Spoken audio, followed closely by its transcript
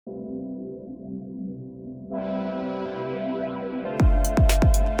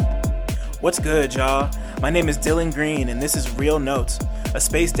What's good, y'all? My name is Dylan Green, and this is Real Notes, a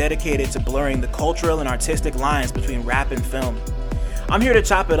space dedicated to blurring the cultural and artistic lines between rap and film. I'm here to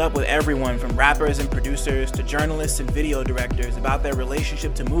chop it up with everyone from rappers and producers to journalists and video directors about their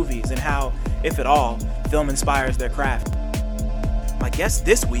relationship to movies and how, if at all, film inspires their craft. My guest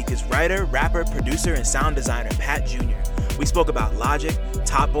this week is writer, rapper, producer, and sound designer Pat Jr. We spoke about Logic,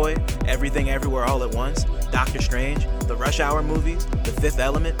 Top Boy, Everything Everywhere All at Once, Doctor Strange, the Rush Hour movies, The Fifth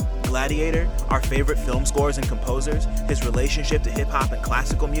Element, Gladiator, our favorite film scores and composers, his relationship to hip-hop and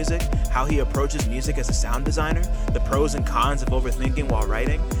classical music, how he approaches music as a sound designer, the pros and cons of overthinking while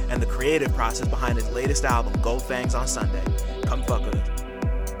writing, and the creative process behind his latest album, Gold Fangs on Sunday. Come fuck with it.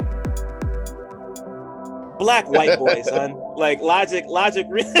 Black white boy, son. Like Logic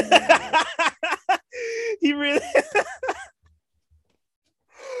really he really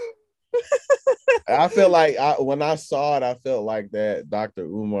I feel like when I saw it, I felt like that Dr.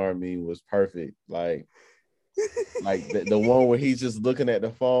 Umar meme was perfect. Like the one where he's just looking at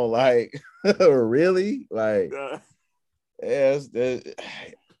the phone, like, really? Like, yes.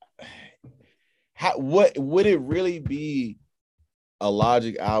 What would it really be a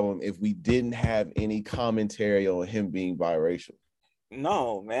Logic album if we didn't have any commentary on him being biracial?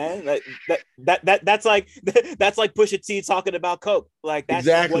 No, man. That's like Pusha T talking about coke. Like that's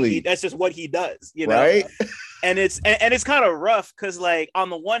exactly that's just what he does, you know. Right? And it's kind of rough because, like, on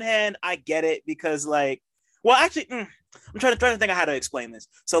the one hand, I get it because, like, well, actually, I'm trying to think of how to explain this.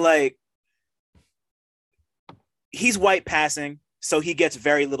 So, like, he's white passing, so he gets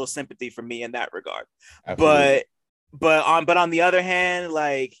very little sympathy from me in that regard. Absolutely. But on the other hand,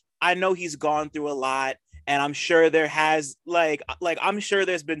 like, I know he's gone through a lot. And I'm sure there has I'm sure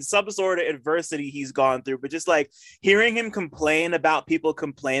there's been some sort of adversity he's gone through, but just like hearing him complain about people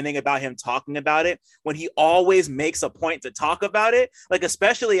complaining about him talking about it when he always makes a point to talk about it, like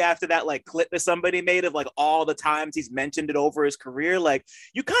especially after that like clip that somebody made of like all the times he's mentioned it over his career, like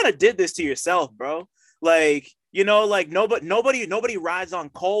you kind of did this to yourself, bro. Like, you know, like nobody rides on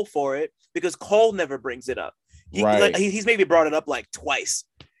Cole for it because Cole never brings it up. He's maybe brought it up like twice,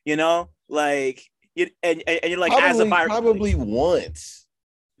 you know, like. And you're like, probably once,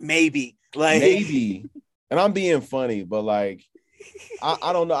 maybe, and I'm being funny, but like,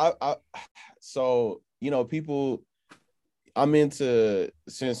 I don't know. So, you know, people, I'm into,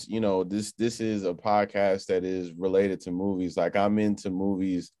 since, you know, this is a podcast that is related to movies. Like, I'm into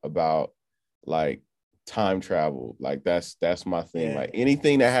movies about like time travel. Like that's my thing. Yeah. Like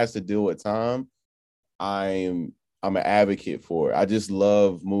anything that has to do with time, I'm an advocate for it. I just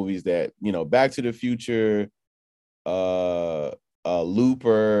love movies that, you know, Back to the Future,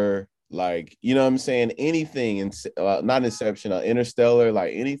 Looper, like, you know what I'm saying? Anything, not Inception, Interstellar,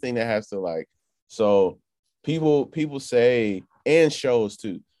 like anything that has to like, so people say, and shows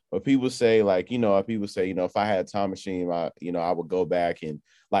too, but people say like, you know, if I had a time machine, I would go back and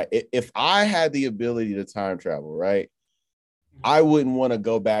like, if I had the ability to time travel, right? I wouldn't want to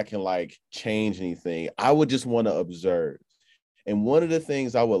go back and like change anything. I would just want to observe. And one of the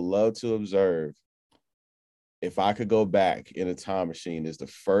things I would love to observe, if I could go back in a time machine, is the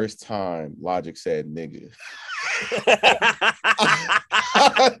first time Logic said nigga.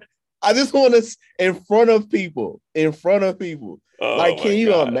 I just want to, in front of people. Oh, like, can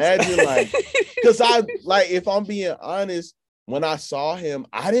you imagine? Like, because if I'm being honest, when I saw him,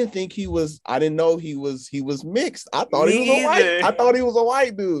 I didn't know he was mixed. I thought he was a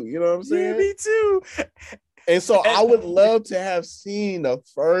white dude. You know what I'm saying? Yeah, me too. And so I would love to have seen the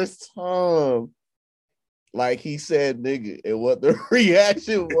first time, like he said nigga, and what the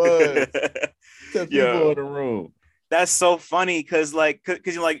reaction was to people in the room. That's so funny because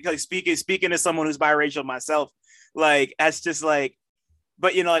you're like speaking as someone who's biracial myself, like that's just like,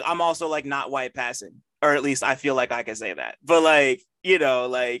 but you know, like I'm also like not white passing. Or at least I feel like I can say that. But like, you know,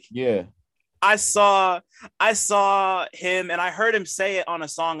 like, yeah, I saw him and I heard him say it on a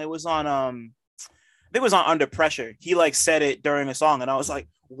song. It was on Under Pressure. He like said it during a song and I was like,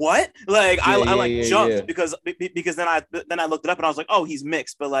 what? Like I jumped because then I looked it up and I was like, oh, he's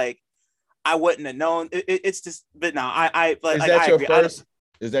mixed, but like I wouldn't have known. It's just, but no, I like,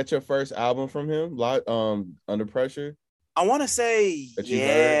 is that your first album from him? Under Pressure? I want to say,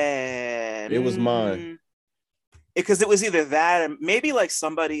 yeah, it was mine. Because it was either that or maybe like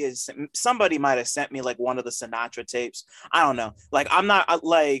somebody might have sent me like one of the Sinatra tapes. I don't know. Like I'm not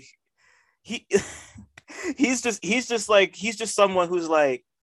like he's just someone who's like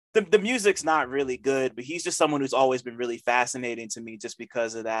the music's not really good, but he's just someone who's always been really fascinating to me just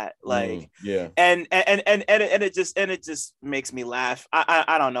because of that. Like, Yeah. And it just makes me laugh.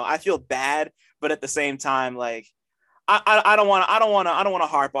 I don't know. I feel bad, but at the same time, like, I don't want to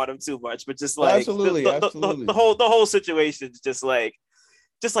harp on him too much, but just like Absolutely, absolutely. the whole situation is just like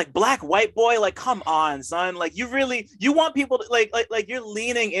black white boy, like, come on, son. Like, you want people to like you're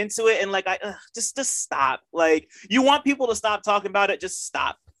leaning into it, and like, just stop. Like, you want people to stop talking about it, just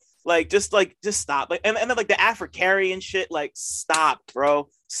stop. Just stop. Like, and then like the Africarian shit, like, stop, bro.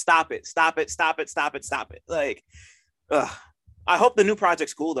 Stop it. Like, I hope the new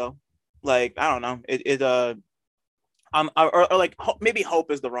project's cool though. Like, I don't know. Or like, maybe hope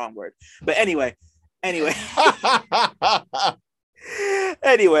is the wrong word. But anyway.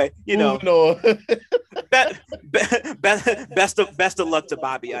 Anyway, you know, best of luck to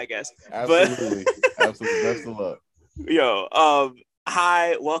Bobby, I guess. Absolutely. Absolutely. Best of luck. Yo,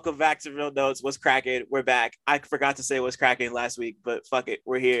 hi, welcome back to Real Notes. What's cracking? We're back. I forgot to say what's cracking last week, but fuck it,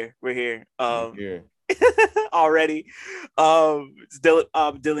 we're here. Already. It's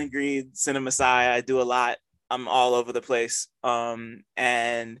Dylan Green, Cinema Messiah. I do a lot. I'm all over the place.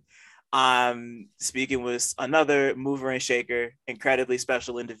 And I'm speaking with another mover and shaker, incredibly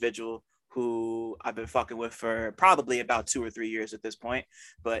special individual who I've been fucking with for probably about 2 or 3 years at this point,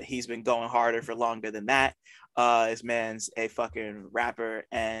 but he's been going harder for longer than that. This man's a fucking rapper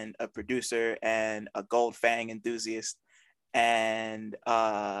and a producer and a Gold Fang enthusiast and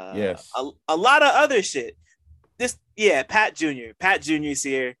yes, a lot of other shit. Pat Jr. Pat Jr.'s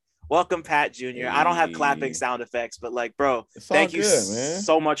here. Welcome, Pat Jr. Hey. I don't have clapping sound effects, but like, bro, thank you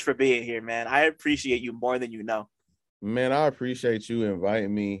so much for being here, man. I appreciate you more than you know. Man, I appreciate you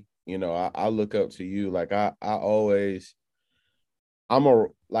inviting me. You know, I look up to you. Like,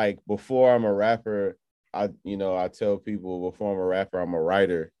 before I'm a rapper, I tell people before I'm a rapper, I'm a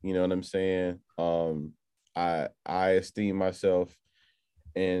writer. You know what I'm saying? I esteem myself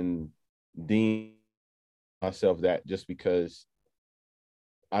and deem myself that just because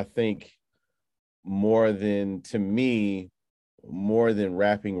I think more than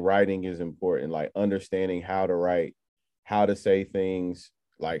rapping, writing is important. Like, understanding how to write, how to say things,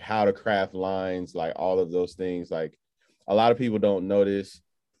 like how to craft lines, like all of those things. Like, a lot of people don't notice.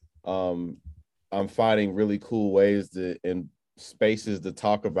 I'm finding really cool ways and spaces to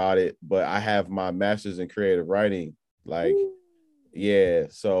talk about it, but I have my master's in creative writing. Like, yeah.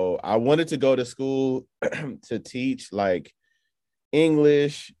 So I wanted to go to school to teach like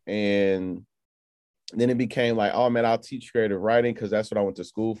English, and then it became like, oh man, I'll teach creative writing because that's what I went to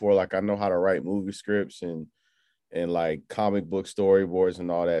school for. Like, I know how to write movie scripts and like comic book storyboards and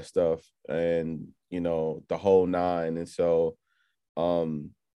all that stuff, and the whole nine. And so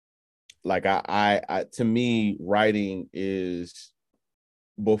like I to me, writing is,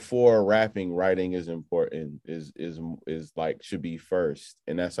 before rapping, writing is important, is like, should be first,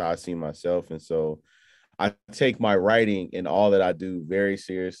 and that's how I see myself. And so I take my writing and all that I do very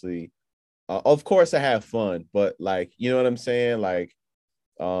seriously. Of course I have fun, but like, you know what I'm saying? Like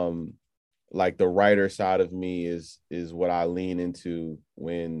the writer side of me is what I lean into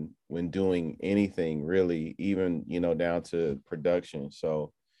when doing anything, really, even, down to production.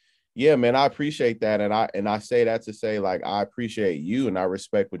 So yeah, man, I appreciate that. And I say that to say, like, I appreciate you and I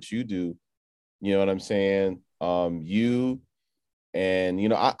respect what you do. You know what I'm saying? You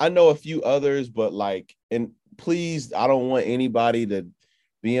and, I know a few others, but like, and please, I don't want anybody to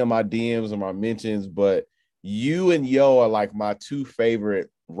be in my DMs or my mentions, but you and Yo are like my two favorite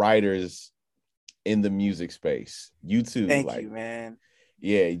writers in the music space. You too. Thank you, man.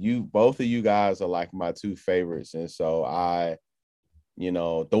 Yeah, both of you guys are like my two favorites. And so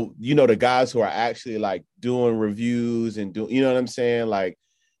the guys who are actually like doing reviews and you know what I'm saying? Like,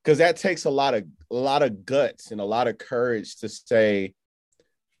 because that takes a lot of guts and a lot of courage to say,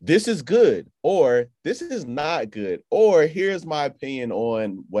 this is good, or this is not good, or here's my opinion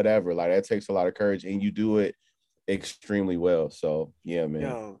on whatever. Like, that takes a lot of courage, and you do it extremely well. So yeah, man.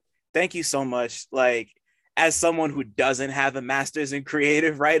 Yo, thank you so much. Like, as someone who doesn't have a master's in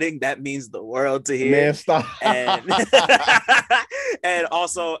creative writing, that means the world to hear. Man, stop. And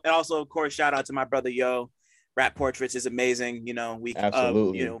also, of course, shout out to my brother Yo. Rap Portraits is amazing. We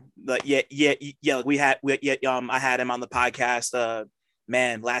absolutely. We had I had him on the podcast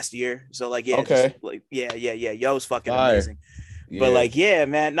last year. So like, yeah, okay. Yo's fucking amazing. Yeah. But like, yeah,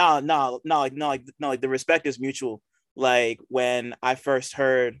 man, no, like the respect is mutual. Like, when I first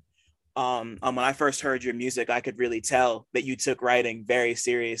heard your music, I could really tell that you took writing very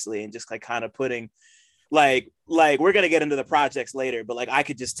seriously and just like kind of putting like like we're gonna get into the projects later, but like I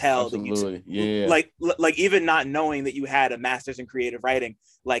could just tell that Absolutely. Yeah. like even not knowing that you had a master's in creative writing,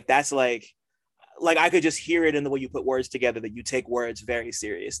 like that's like I could just hear it in the way you put words together that you take words very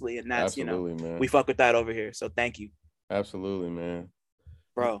seriously, and that's Absolutely, we man. fuck with that over here. So thank you, Absolutely, man.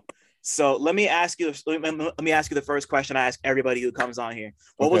 bro. So let me ask you. Let me ask you the first question I ask everybody who comes on here.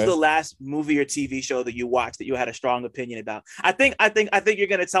 What was Okay. the last movie or TV show that you watched that you had a strong opinion about? I think you're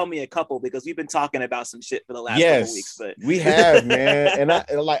gonna tell me a couple because we've been talking about some shit for the last couple of weeks. Yes, But we have, man.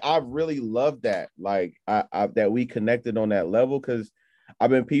 I really love that. Like I that we connected on that level because I've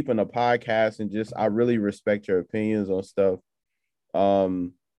been peeping the podcast and just I really respect your opinions on stuff.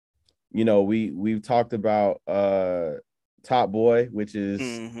 Um, we've talked about Top Boy, which is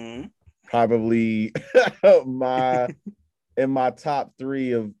mm-hmm. probably my in my top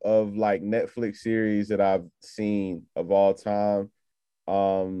three of like Netflix series that I've seen of all time.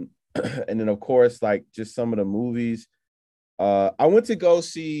 Um, and then of course, like just some of the movies. I went to go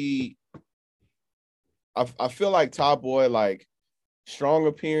see. I feel like Top Boy, like strong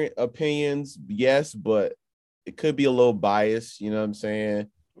opinions, yes, but it could be a little biased. You know what I'm saying?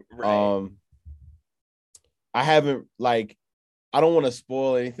 Right. Um, I haven't like I don't want to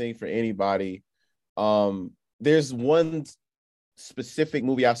spoil anything for anybody. There's one specific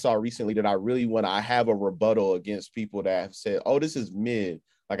movie I saw recently that I really want. I have a rebuttal against people that have said, "Oh, this is mid."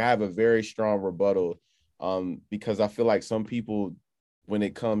 Like I have a very strong rebuttal, because I feel like some people, when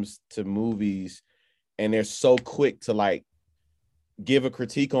it comes to movies, and they're so quick to like give a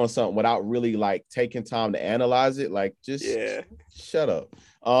critique on something without really like taking time to analyze it. Like, just Yeah. shut up.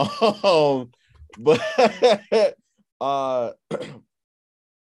 But uh,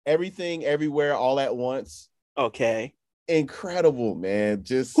 everything, everywhere, all at once. Okay. Incredible, man.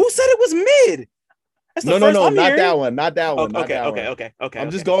 Just Who said it was mid? That's the no, no, first no, I'm not hearing. that one, not that one, Okay. not Okay. that Okay. one. Okay. Okay.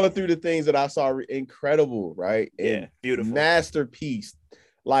 I'm just Okay. going through the things that I saw. Incredible, right? Yeah. And Beautiful. masterpiece.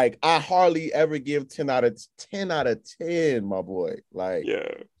 Like I hardly ever give 10 out of 10, my boy. Like, Yeah.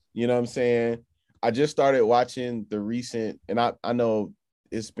 you know what I'm saying? I just started watching the recent, and I know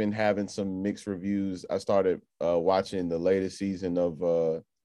it's been having some mixed reviews. I started watching the latest season of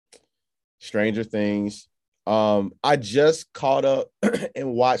Stranger Things. I just caught up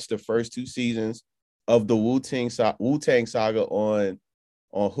and watched the first two seasons of the Wu-Tang Saga on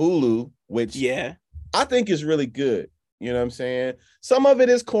Hulu, which Yeah. I think is really good. You know what I'm saying? Some of it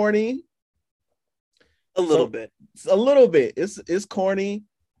is corny. A little So bit. a little bit. It's corny.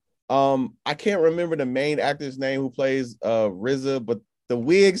 I can't remember the main actor's name who plays RZA, but the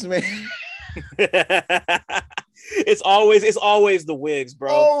wigs, man. It's always the wigs, bro.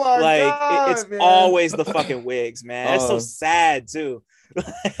 Oh my Like it's god, man. always the fucking wigs, man. It's so uh, sad too.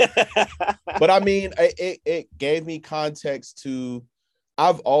 but I mean, it gave me context to.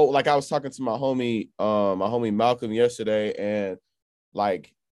 Like I was talking to my homie Malcolm yesterday, and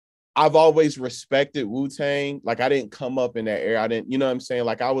like I've always respected Wu-Tang. Like I didn't come up in that era. I didn't, you know what I'm saying?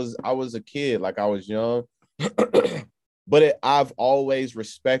 Like I was a kid, like I was young. But I've always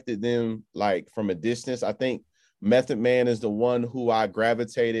respected them like from a distance. I think Method Man is the one who I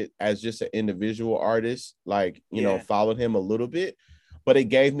gravitated as just an individual artist, like, Yeah. followed him a little bit, but it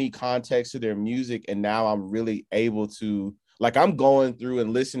gave me context to their music. And now I'm really able to, like, I'm going through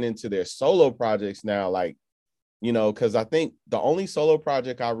and listening to their solo projects now, like, because I think the only solo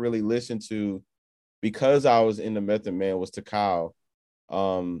project I really listened to because I was in the Method Man was Takao.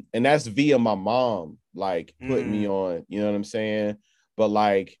 And that's via my mom, like putting me Mm. on, you know what I'm saying? But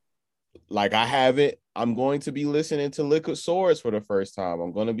like I haven't, I'm going to be listening to Liquid Swords for the first time.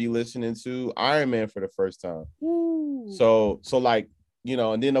 I'm going to be listening to Iron Man for the first time. Ooh. So like,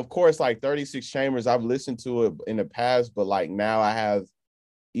 and then of course, like 36 Chambers, I've listened to it in the past, but like now I have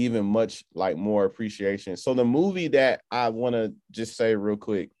even much like more appreciation. So the movie that I want to just say real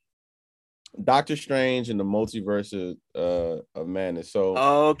quick, Doctor Strange and the Multiverse of Madness.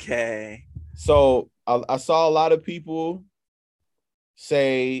 Okay. So I saw a lot of people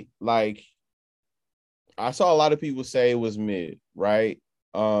say like I saw a lot of people say it was mid, right?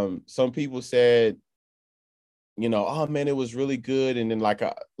 Some people said, oh man, it was really good, and then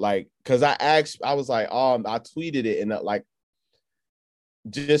because I was like, I tweeted it, and like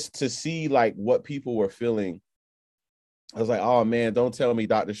just to see like what people were feeling. I was like, oh man, don't tell me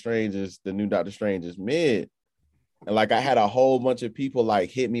the new Doctor Strange is mid. And like I had a whole bunch of people like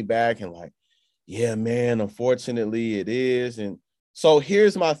hit me back and like, yeah, man, unfortunately it is. And so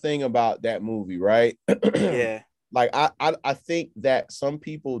here's my thing about that movie, right? Yeah. Like I think that some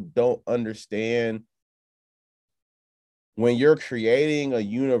people don't understand when you're creating a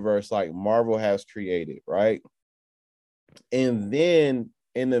universe like Marvel has created, right? And then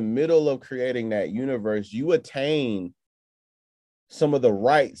in the middle of creating that universe, you attain some of the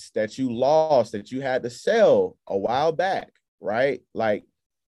rights that you lost, that you had to sell a while back, right? Like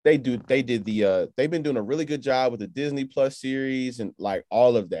they've been doing a really good job with the Disney Plus series and like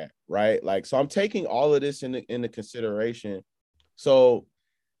all of that, right? Like, so I'm taking all of this into consideration. So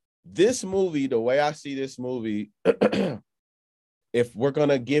this movie, the way I see this movie, if we're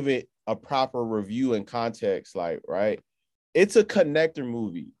gonna give it a proper review and context, like, right, it's a connector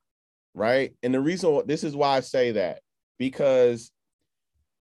movie, right? And the reason, this is why I say that, because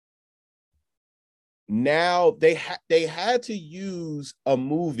now they had to use a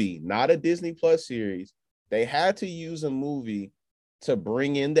movie, not a Disney Plus series. They had to use a movie to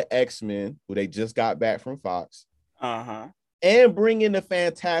bring in the X-Men, who they just got back from Fox, and bring in the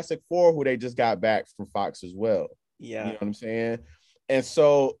Fantastic Four, who they just got back from Fox as well. Yeah, you know what I'm saying? And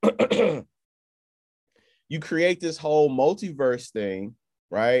so you create this whole multiverse thing,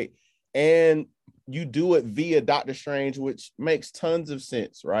 right? And you do it via Doctor Strange, which makes tons of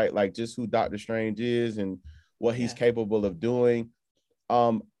sense, right? Like just who Doctor Strange is and what he's capable of doing.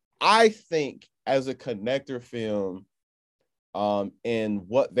 I think as a connector film, and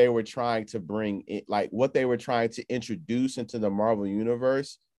what they were trying to bring in, like what they were trying to introduce into the Marvel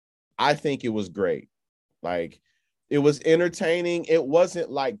universe, I think it was great. Like, it was entertaining. It wasn't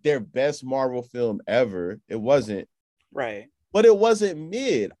like their best Marvel film ever. It wasn't. Right. But it wasn't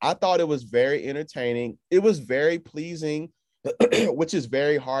mid. I thought it was very entertaining. It was very pleasing, which is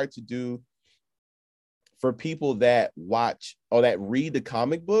very hard to do for people that watch or that read the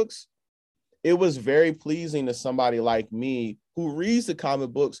comic books. It was very pleasing to somebody like me who reads the comic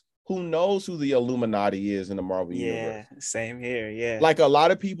books, who knows who the Illuminati is in the Marvel universe. Yeah, same here. Yeah. Like, a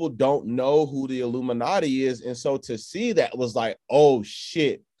lot of people don't know who the Illuminati is. And so to see that was like, oh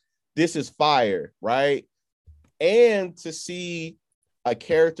shit, this is fire, right? And to see a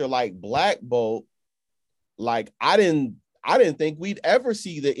character like Black Bolt, like I didn't think we'd ever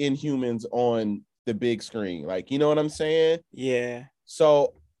see the Inhumans on the big screen. Like, you know what I'm saying? Yeah.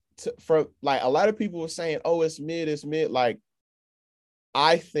 So for like, a lot of people were saying, oh, it's mid. Like,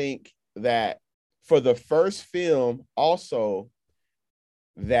 I think that for the first film also,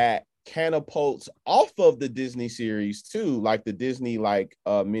 that catapults off of the Disney series too, like the Disney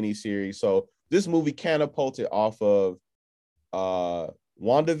mini series. So this movie catapulted off of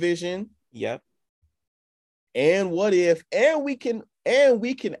WandaVision. Yep. And What If, and we can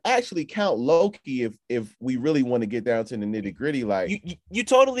actually count Loki if we really want to get down to the nitty gritty. Like, you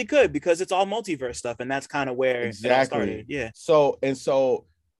totally could, because it's all multiverse stuff, and that's kind of where it all started. Yeah. So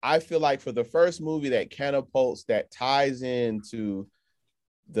I feel like for the first movie that catapults, that ties into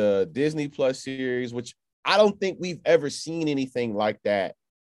the Disney Plus series, which I don't think we've ever seen anything like that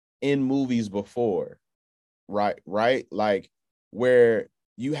in movies before, right? Like, where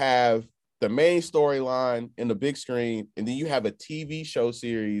you have the main storyline in the big screen, and then you have a TV show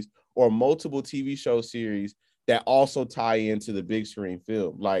series or multiple TV show series that also tie into the big screen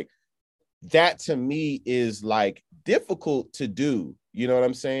film. Like, that to me is like difficult to do. You know what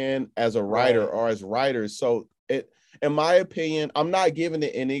I'm saying? As a writer, or as writers. So in my opinion, I'm not giving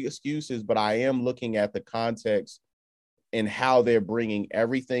it any excuses, but I am looking at the context and how they're bringing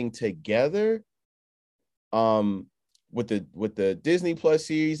everything together. With the Disney Plus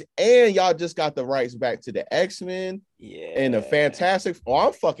series, and y'all just got the rights back to the X-Men, and the Fantastic. Oh,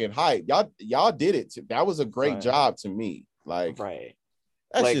 I'm fucking hyped. Y'all did it. That was a great job to me. Like, right.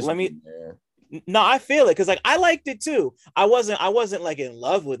 That's like, just let me. No, I feel it, because like I liked it too. I wasn't like in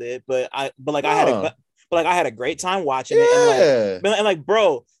love with it, but I had a great time watching it. And like,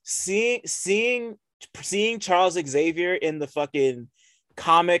 bro, seeing Charles Xavier in the fucking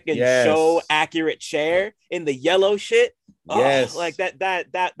comic and show accurate chair in the yellow shit. Like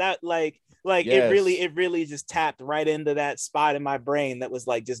that like it really just tapped right into that spot in my brain that was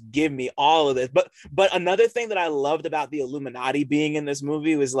like, just give me all of this. But another thing that I loved about the Illuminati being in this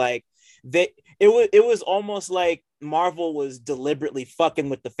movie was like it was almost like Marvel was deliberately fucking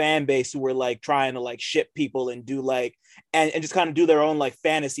with the fan base, who were like trying to like ship people and do like and just kind of do their own like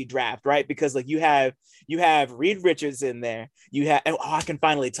fantasy draft, right? Because like you have Reed Richards in there. You have I can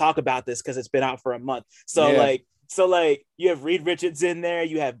finally talk about this because it's been out for a month. So like you have Reed Richards in there,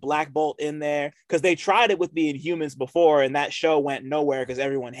 you have Black Bolt in there, because they tried it with the Inhumans before, and that show went nowhere because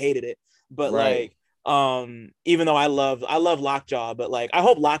everyone hated it. But like even though I love Lockjaw, but like I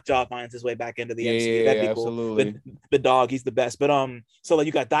hope Lockjaw finds his way back into the MCU. That'd be absolutely cool. The dog, he's the best. But so like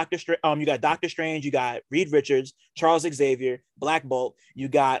you got Doctor Strange, you got Reed Richards, Charles Xavier, Black Bolt, you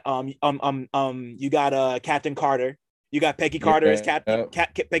got Captain Carter. You got Peggy Carter as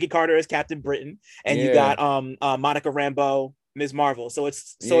Captain Britain, and you got Monica Rambeau Ms. Marvel. So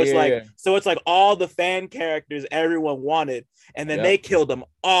it's Yeah. like all the fan characters everyone wanted, and then they Yep. killed them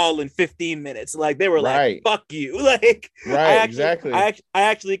all in 15 minutes. Like they were like, Right. "Fuck you!" Like Right. Exactly. I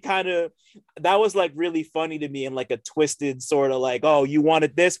actually kind of that was like really funny to me in like a twisted sort of like, "Oh, you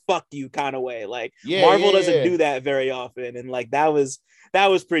wanted this? Fuck you" kind of way. Like Yeah. Marvel doesn't Yeah. do that very often, and like that was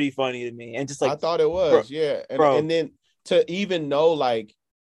pretty funny to me, and just I like, thought it bro, was. Yeah. And bro, then to even know like,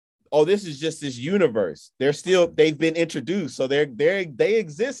 oh, this is just this universe. They've been introduced, so they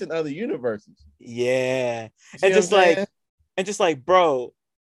exist in other universes. yeah, You see and what I'm just like saying? bro,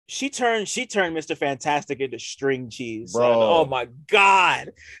 she turned Mr. Fantastic into string cheese, son. Oh Bro, my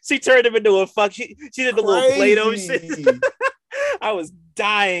god. She turned him into a fuck. She did the little Play-Doh shit. crazy. I was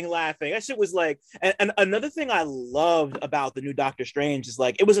dying laughing. That shit was like, and another thing I loved about the new Doctor Strange is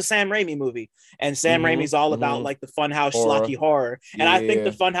like it was a Sam Raimi movie, and Sam Raimi's all about like the funhouse Horror. schlocky horror, and I think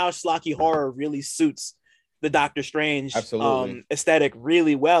the Yeah, funhouse schlocky horror really suits the Doctor Strange absolutely. aesthetic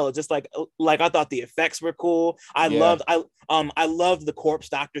really well. Just like I thought the effects were cool. Yeah, I loved the corpse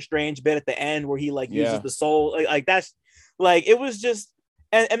Doctor Strange bit at the end where he like uses yeah, the soul. Like that's like it was just,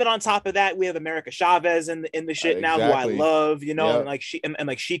 and then on top of that, we have America Chavez in the shit now, who I exactly. love, you know, and Yep. like and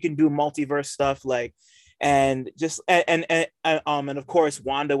like she can do multiverse stuff, like, and just and of course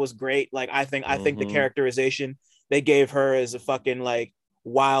Wanda was great. Like I think the Mm-hmm. characterization they gave her as a fucking like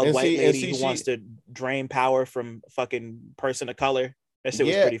wild white And lady see, who wants she, to drain power from fucking person of color. That shit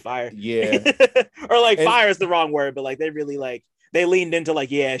was yeah, pretty fire. yeah, Or like and fire is the wrong word, but like they really like they leaned into like,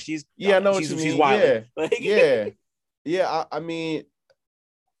 yeah, yeah, I know what you she's mean. wilding. Yeah, Like yeah, yeah. I mean,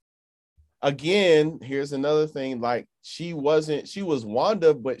 again, here's another thing. Like, she was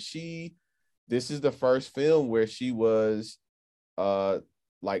Wanda, but this is the first film where she was, uh,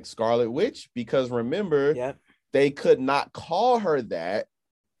 like Scarlet Witch, because remember, yep. they could not call her that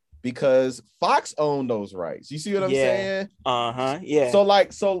because Fox owned those rights. You see what I'm Yeah. saying? Uh-huh. Yeah. So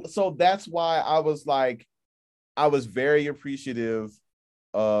like so that's why I was like I was very appreciative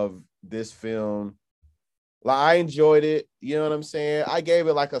of this film. Like I enjoyed it, you know what I'm saying? I gave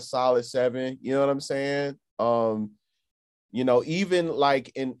it like a solid 7, you know what I'm saying? Even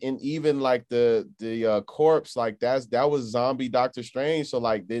like in even like the corpse, like that was zombie Doctor Strange. So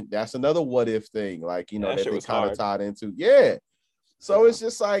like that's another what if thing, like That that shit they was kind of hard. tied into. Yeah. So it's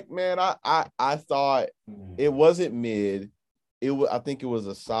just like, man, I thought it wasn't mid. I think it was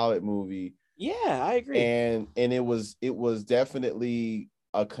a solid movie, Yeah, I agree. and it was definitely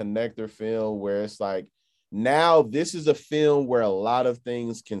a connector film where it's like, now this is a film where a lot of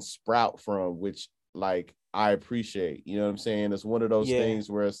things can sprout from, which like I appreciate. You know what I'm saying? It's one of those Yeah. things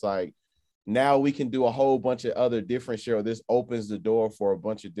where it's like, now we can do a whole bunch of other different show. This opens the door for a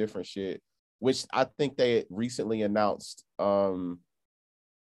bunch of different shit, which I think they recently announced.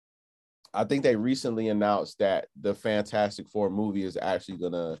 I think they recently announced that the Fantastic Four movie is actually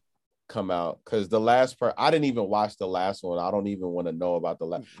gonna come out, because the last part, I didn't even watch the last one. I don't even want to know about the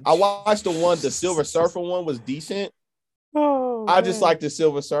last. I watched the Silver Surfer one was decent. Oh I just man. like the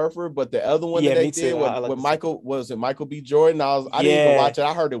Silver Surfer, but the other one that Yeah, they me did too. I like with this. Michael, was it Michael B. Jordan? I didn't even Yeah. watch it.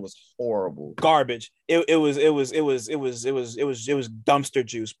 I heard it was horrible. Garbage. It was dumpster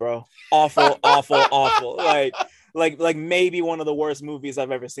juice, bro. Awful, awful, awful. Like maybe one of the worst movies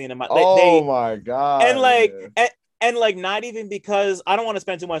I've ever seen in my Oh they my and god, like man. and like not even because I don't want to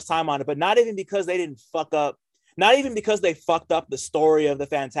spend too much time on it, but not even because they didn't fuck up, not even because they fucked up the story of the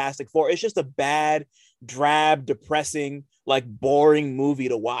Fantastic Four. It's just a bad, drab, depressing, like boring movie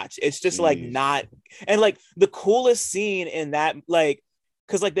to watch. It's just like Jeez. not, and like the coolest scene in that, like,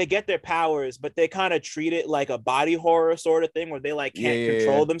 because like they get their powers, but they kind of treat it like a body horror sort of thing where they like Yeah, can't yeah, yeah.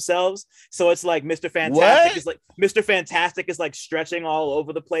 control themselves. So it's like What? Mr. Fantastic is like stretching all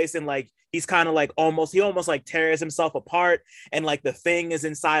over the place, and like he's kind of like almost like tears himself apart, and like the thing is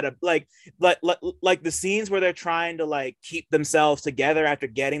inside of like the scenes where they're trying to like keep themselves together after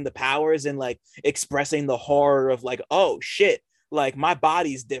getting the powers and like expressing the horror of like, oh shit, like my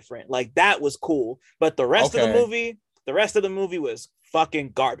body's different. Like that was cool, but Okay. the rest of the movie was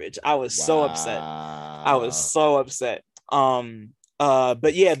fucking garbage. I was so upset. I was Wow. so upset.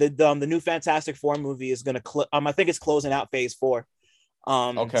 But yeah, the new Fantastic Four movie is gonna I think it's closing out Phase 4.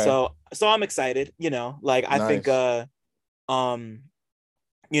 Okay. So I'm excited. You know, like I think Nice. um,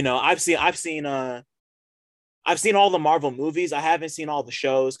 you know, I've seen all the Marvel movies. I haven't seen all the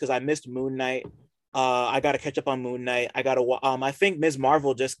shows because I missed Moon Knight. I got to catch up on Moon Knight. I think Ms.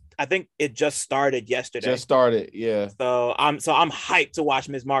 Marvel I think it just started Just yesterday. started. Yeah. So I'm hyped to watch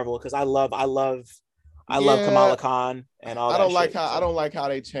Ms. Marvel because I love Yeah. Kamala Khan and all I that don't like shit. how I So don't like how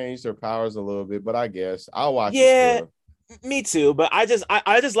they changed their powers a little bit, but I guess I'll watch it yeah, still. Me too, but I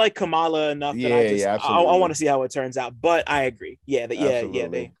just like Kamala enough that Yeah, yeah, I want to absolutely. see how it turns out. But I agree. Yeah,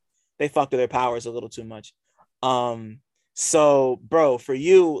 Absolutely. they fucked with their powers a little too much. Um, so bro, for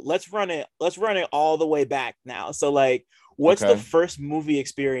you, let's run it all the way back now. So like, what's the Okay. first movie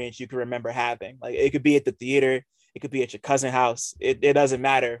experience you can remember having? Like, it could be at the theater, it could be at your cousin's house. It doesn't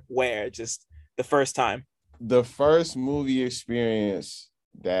matter where, just the first time. The first movie experience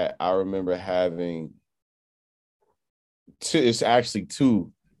that I remember having two, it's actually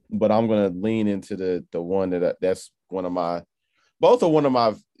two, but I'm gonna lean into the one that's one of my both are one of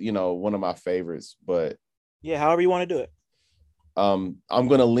my one of my favorites, but Yeah, however you want to do it. I'm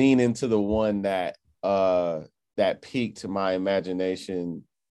gonna lean into the one that piqued my imagination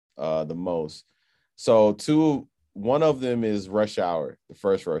the most. So two one of them is Rush Hour, the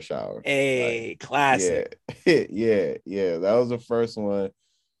first Rush Hour. Like, A yeah, classic. yeah. That was the first one.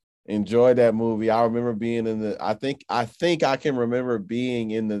 Enjoyed that movie. I remember being in the I think I can remember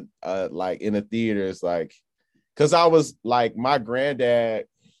being in the like in the theaters, like because I was like my granddad,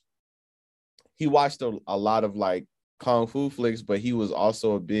 he watched a lot of like kung fu flicks, but he was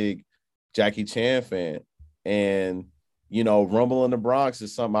also a big Jackie Chan fan. And Rumble in the Bronx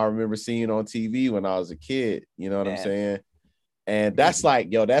is something I remember seeing on TV when I was a kid. You know what I'm Man, saying? And that's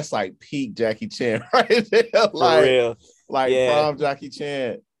like, yo, that's like peak Jackie Chan right there. for real. Like Yeah. prime Jackie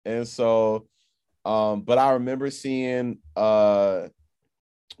Chan. And so, but I remember seeing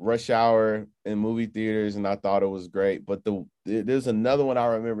Rush Hour in movie theaters, and I thought it was great. But there's another one I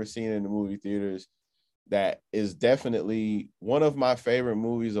remember seeing in the movie theaters that is definitely one of my favorite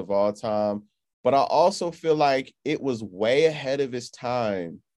movies of all time. But I also feel like it was way ahead of its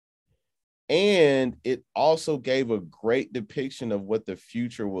time. And it also gave a great depiction of what the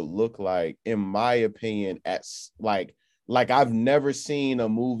future would look like, in my opinion, at like I've never seen a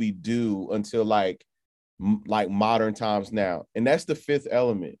movie do until like modern times now. And that's The Fifth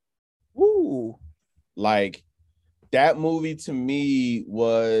Element. Woo. Like that movie to me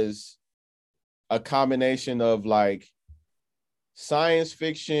was a combination of like science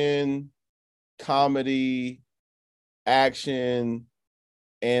fiction, comedy, action,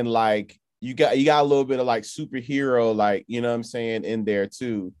 and like you got a little bit of like superhero, like you know what I'm saying, in there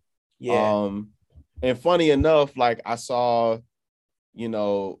too. Yeah. Um, and funny enough, like I saw,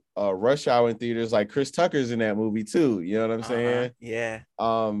 Rush Hour in theaters, like Chris Tucker's in that movie too. You know what I'm Uh-huh. saying? Yeah.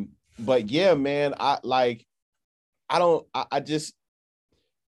 But yeah, man, I don't I just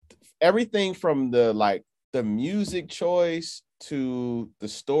everything from the music choice to the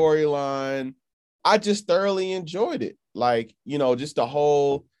storyline, I just thoroughly enjoyed it. Like, just the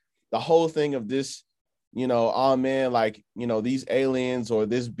whole thing of this, oh man, like, these aliens or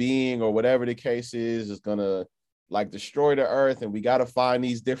this being or whatever the case is gonna like destroy the earth, and we gotta find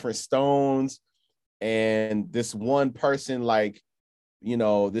these different stones. And this one person, like,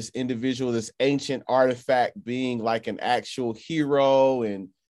 this individual, this ancient artifact being like an actual hero, and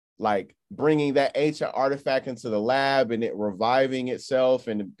like bringing that ancient artifact into the lab and it reviving itself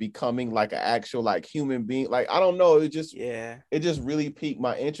and becoming like an actual like human being. Like, I don't know, Yeah. it just really piqued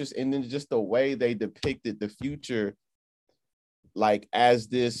my interest. And then just the way they depicted the future, like as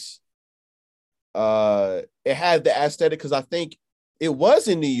this, it had the aesthetic, because I think it was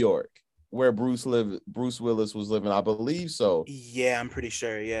in New York where Bruce Willis was living, I believe so. Yeah, I'm pretty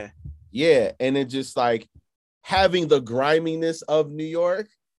sure. Yeah. Yeah, and it just like having the griminess of New York,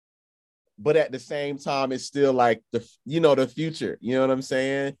 but at the same time, it's still like the future. You know what I'm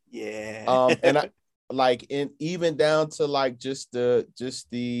saying? Yeah. And I like, and even down to like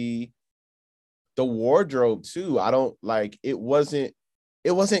the wardrobe too. I don't like it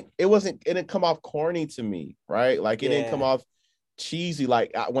didn't come off corny to me, right? Like it didn't come Yeah. off cheesy.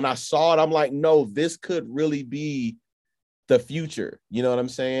 Like when I saw it, I'm like, no, this could really be the future. You know what I'm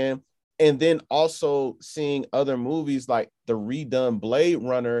saying? And then also seeing other movies like the redone Blade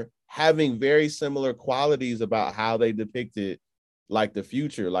Runner having very similar qualities about how they depicted like the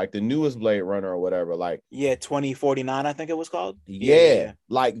future, like the newest Blade Runner or whatever. Like, Yeah, 2049, I think it was called. yeah,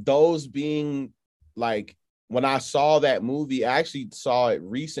 like those being like, when I saw that movie, I actually saw it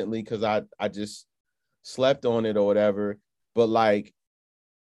recently because I just slept on it or whatever. But like,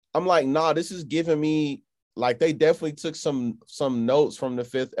 I'm like, nah, this is giving me like, they definitely took some notes from The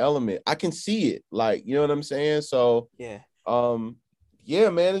Fifth Element. I can see it, like, you know what I'm saying? So, Yeah. um, yeah,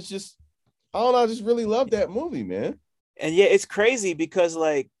 man, it's just, I don't know, I just really love that movie, man. And yeah, it's crazy because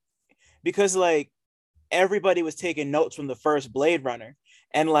like everybody was taking notes from the first Blade Runner.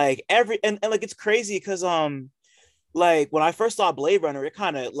 And like and like it's crazy because like when I first saw Blade Runner, it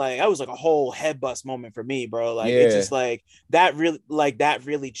kind of like that was like a whole head bust moment for me, bro. Like it's Yeah, just like that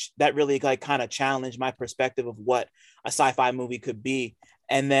really like kind of challenged my perspective of what a sci-fi movie could be.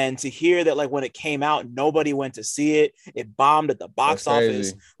 And then to hear that like when it came out, nobody went to see it. It bombed at the that's box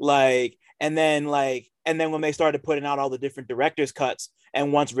office. crazy. And then when they started putting out all the different director's cuts,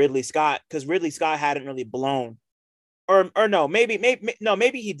 and once Ridley Scott, because Ridley Scott hadn't really blown, or no, maybe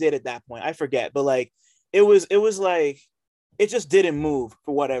he did at that point. I forget, but like it was like it just didn't move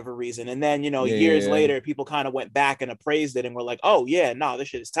for whatever reason. And then Yeah, years yeah, later, people kind of went back and appraised it and were like, oh yeah, no, this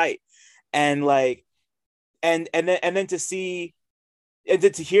shit is tight. And like and then to see and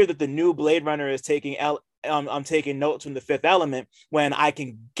then to hear that the new Blade Runner is I'm taking notes from the Fifth Element when I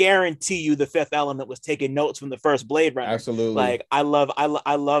can guarantee you the Fifth Element was taking notes from the first Blade Runner. absolutely. Like I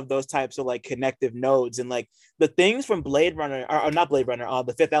love those types of like connective nodes, and like the things from Blade Runner or not Blade Runner,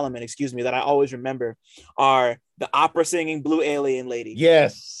 the Fifth Element, excuse me, that I always remember are the opera singing blue alien lady. That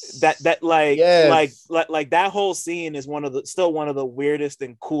Yes, that like like yes, like like that whole scene is still one of the weirdest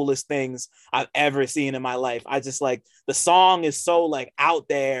and coolest things I've ever seen in my life. I just like the song is so like out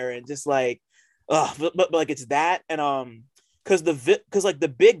there and just like but like it's that. And because like the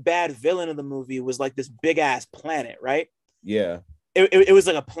big bad villain of the movie was like this big ass planet, right? yeah. It was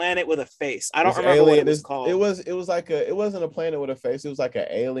like a planet with a face. I don't This remember what alien, it was this called. it was like a, it wasn't a planet with a face. It was like an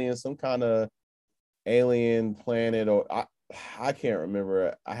alien, some kind of alien planet, or I can't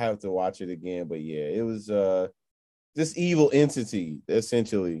remember. I have to watch it again, but yeah, it was this evil entity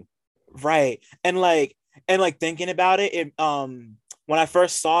essentially. Right. And like thinking about it, when I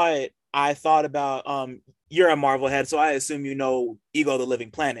first saw it, I thought about you're a Marvel head, so I assume you know Ego the Living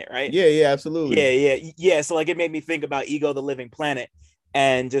Planet, right? Yeah, yeah, absolutely. Yeah. So like it made me think about Ego the Living Planet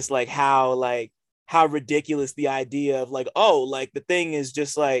and just like how ridiculous the idea of like, oh, like the thing is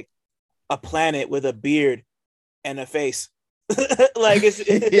just like a planet with a beard and a face. Like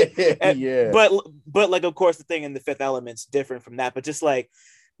Yeah, yeah, but like of course the thing in the Fifth Element's different from that, but just like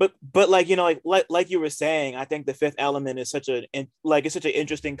but like like you were saying, I think the Fifth Element is it's such an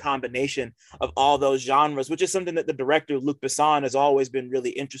interesting combination of all those genres, which is something that the director Luc Besson has always been really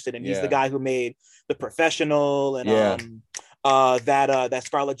interested in. He's the yeah, guy who made The Professional and yeah, that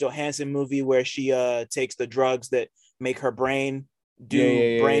Scarlett Johansson movie where she takes the drugs that make her brain yeah, do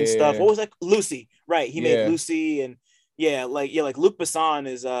yeah, brain stuff. yeah, What was that? Lucy, right? He made yeah. Lucy. And like Luc Besson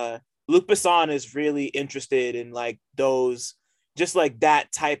is really interested in like those, just like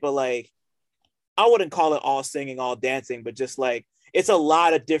that type of like, I wouldn't call it all singing all dancing, but just like it's a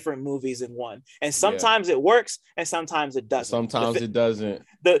lot of different movies in one, and Yeah. sometimes it works and sometimes it doesn't. Sometimes it doesn't.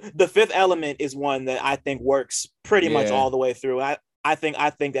 The Fifth Element is one that I think works pretty much Yeah. all the way through. I think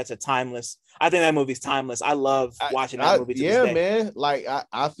that's a timeless. I think that movie's timeless. I love watching that movie to this Yeah, day. man. Like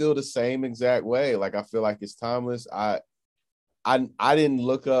I feel the same exact way. Like I feel like it's timeless. I didn't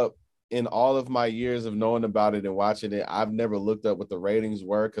look up in all of my years of knowing about it and watching it. I've never looked up what the ratings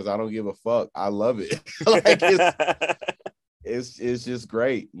were because I don't give a fuck. I love it. Like it's just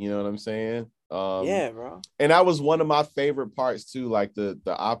great. You know what I'm saying? Yeah, bro. And that was one of my favorite parts too, like the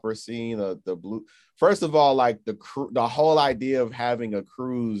opera scene, the blue. First of all, like the whole idea of having a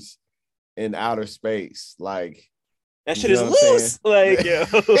cruise in outer space, like That shit you know is what I'm saying? loose. Like, yo.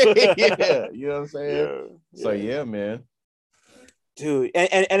 Yeah, you know what I'm saying? Yeah, So yeah. yeah, man. Dude.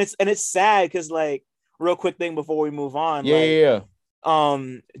 And it's sad because like real quick thing before we move on, Yeah, like yeah,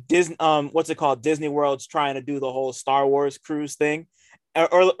 Disney what's it called? Disney World's trying to do the whole Star Wars cruise thing.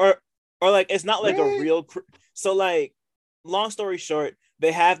 Or like it's not yeah. like a Really? real so like long story short,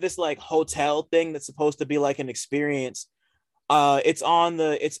 they have this like hotel thing that's supposed to be like an experience. It's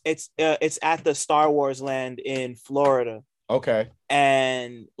at the Star Wars land in Florida, Okay.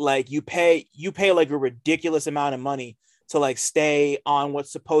 and like you pay like a ridiculous amount of money to like stay on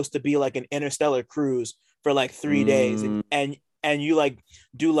what's supposed to be like an interstellar cruise for like 3 days, and Mm, and you like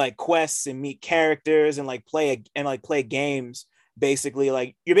do like quests and meet characters and like play games. Basically,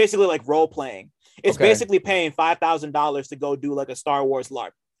 like you're basically like role playing. It's okay. basically paying $5,000 to go do like a Star Wars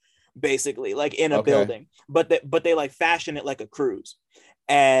LARP, basically like in a Okay. building, but they like fashion it like a cruise.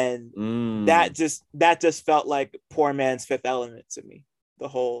 And Mm. that just felt like poor man's Fifth Element to me. The I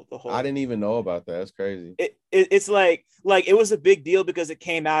whole didn't even know about that. That's crazy. it's like it was a big deal because it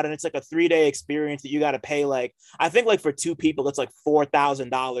came out and it's like a 3 day experience that you got to pay, like I think like for two people it's like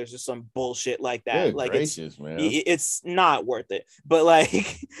 $4,000 or some bullshit like that. Good Like it's gracious, man. it's not worth it. But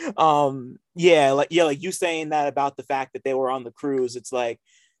like like you saying that about the fact that they were on the cruise, it's like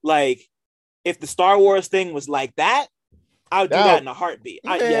if the Star Wars thing was like that, I would do that That in a heartbeat.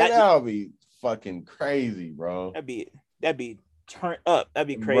 man, that would be fucking crazy, bro. That'd be that'd be turn up. That'd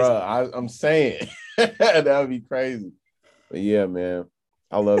be crazy. Bruh, I'm saying that would be crazy. But yeah, man,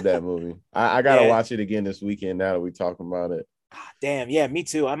 I love that movie. I gotta Yeah. watch it again this weekend now that we talking about it. Damn. Yeah. Me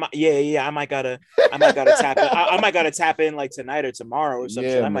too. I might. Yeah. Yeah. I might gotta tap in. I might gotta tap in like tonight or tomorrow or some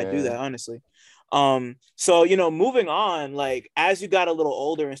shit. Yeah, I might do that man. honestly. So moving on, like as you got a little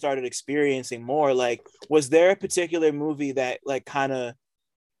older and started experiencing more, like was there a particular movie that like kind of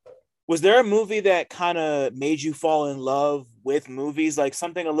was there a movie that kind of made you fall in love with movies, like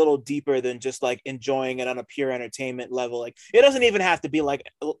something a little deeper than just like enjoying it on a pure entertainment level? Like it doesn't even have to be like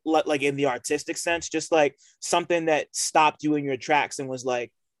in the artistic sense, just like something that stopped you in your tracks and was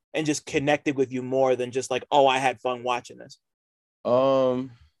like and just connected with you more than just like, oh, I had fun watching this.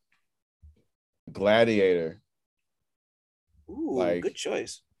 Um, Gladiator. Ooh, good Like,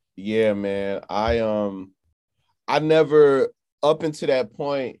 choice. yeah, man. I never up until that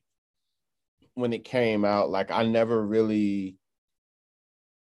point when it came out, like I never really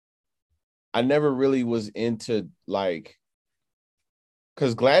was into like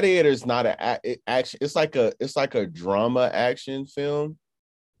because Gladiator is not action. It's like a drama action film.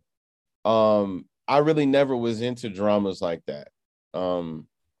 I really never was into dramas like that. Um,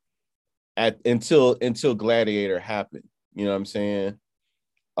 at until Gladiator happened. You know what I'm saying?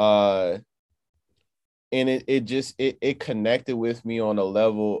 Uh, and it connected with me on a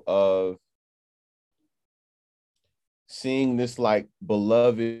level of seeing this like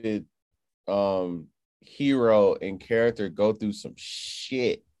beloved hero and character go through some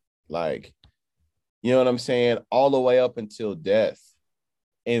shit, like, you know what I'm saying, all the way up until death,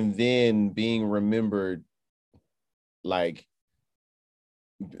 and then being remembered, like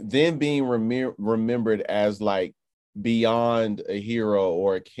remembered as like beyond a hero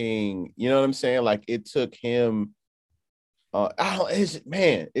or a king. You know what I'm saying? Like it took him. I don't. It's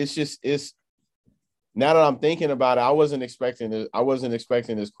man. It's just it's now that I'm thinking about it, I wasn't expecting this. I wasn't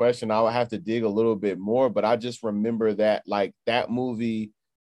expecting this question. I would have to dig a little bit more, but I just remember that like that movie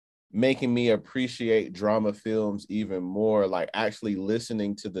making me appreciate drama films even more, like actually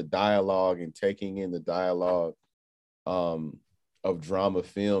listening to the dialogue and taking in the dialogue um of drama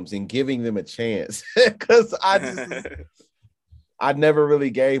films and giving them a chance. Because I never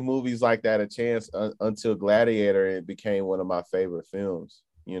really gave movies like that a chance until Gladiator, and it became one of my favorite films,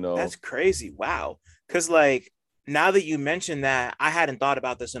 you know. That's crazy. Wow. Cause like now that you mentioned that, I hadn't thought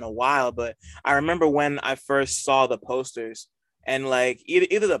about this in a while, but I remember when I first saw the posters and like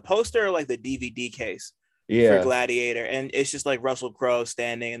either the poster or like the DVD case for Yeah. Gladiator. And it's just like Russell Crowe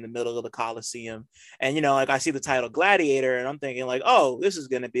standing in the middle of the Coliseum. And like I see the title Gladiator and I'm thinking like, oh, this is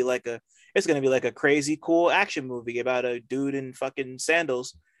gonna be like a crazy cool action movie about a dude in fucking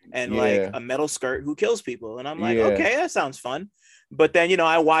sandals and like Yeah. a metal skirt who kills people. And I'm like, Yeah. okay, that sounds fun. But then,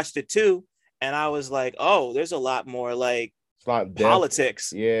 I watched it too, and I was like, oh, there's a lot more like It's a lot of depth.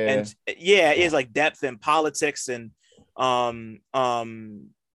 politics. Yeah. And yeah, it is like depth and politics and um um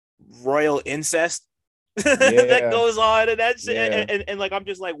royal incest that Yeah. goes on and that's Yeah. and like I'm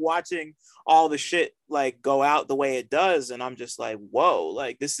just like watching all the shit like go out the way it does, and I'm just like, whoa,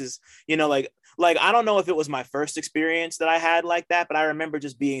 like this is like I don't know if it was my first experience that I had like that, but I remember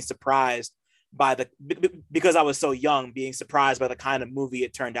just being surprised by because I was so young, being surprised by the kind of movie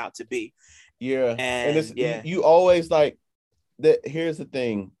it turned out to be. Yeah. And it's And yeah. you always like that. Here's the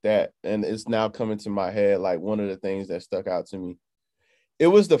thing that, and it's now coming to my head, like one of the things that stuck out to me. It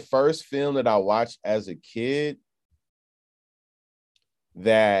was the first film that I watched as a kid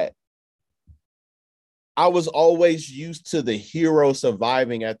that I was always used to the hero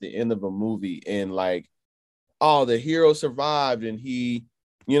surviving at the end of a movie, and like, oh, the hero survived and he,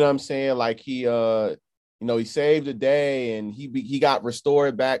 you know what I'm saying? Like he saved the day and he got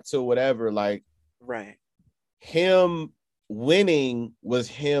restored back to whatever. Like Right. him winning was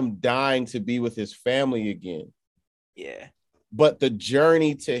him dying to be with his family again. Yeah. But the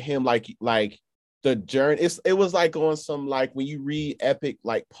journey to him, like the journey, it was like on some, like when you read epic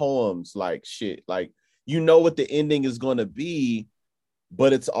like poems, like shit, like you know what the ending is gonna be,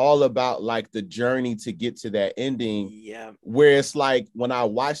 but it's all about like the journey to get to that ending. Yeah. Where it's like when I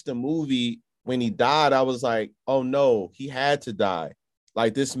watched the movie when he died, I was like, oh no, he had to die.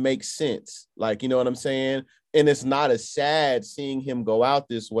 Like this makes sense. Like, you know what I'm saying? And it's not as sad seeing him go out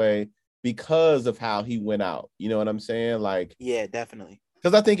this way because of how he went out. You know what I'm saying? Like, Yeah, definitely.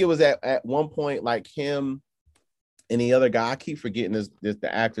 because I think it was at one point like him and the other guy. I keep forgetting this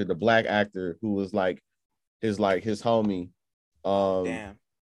the actor, the black actor who was like his homie. Um, Damn.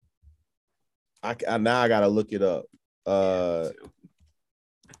 I now I gotta look it up. Yeah, me Uh, too.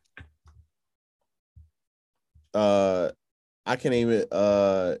 uh, I can't even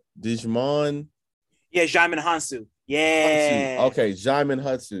Digimon. Yeah, Jaimon Hansu. Hutsu. Yeah. Okay, Jaimin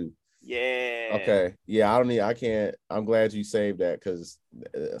Hutsu. Yeah. Okay, yeah, I don't need. I can't. I'm glad you saved that because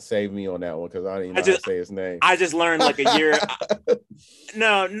save me on that one because I don't even I know how to just say his name. I just learned like a year.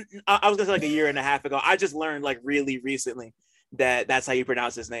 No, I was gonna say like a year and a half ago. I just learned like really recently that that's how you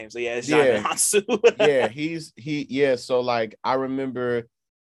pronounce his name. So yeah, it's Jaimin Yeah, Hansu. yeah, yeah. So like I remember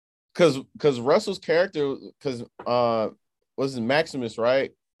because Russell's character because was it Maximus,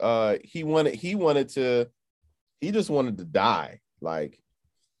 right? He just wanted to die. Like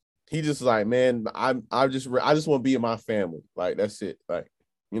he just like, man, I just want to be in my family. Like that's it. Like,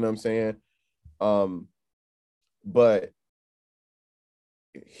 you know what I'm saying? Um, but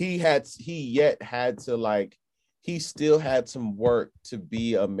he still had some work to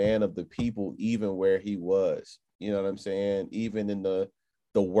be a man of the people, even where he was. You know what I'm saying? Even in the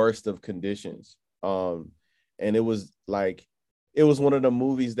worst of conditions. And it was one of the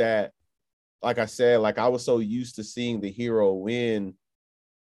movies that, like I said, like I was so used to seeing the hero win,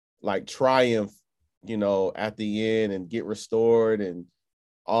 like triumph, at the end and get restored and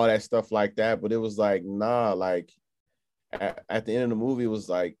all that stuff like that. But it was like, nah, like at the end of the movie, it was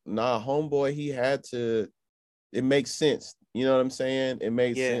like, nah, homeboy, it makes sense. You know what I'm saying? It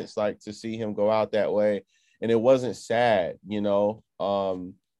made Yeah. sense, like to see him go out that way. And it wasn't sad,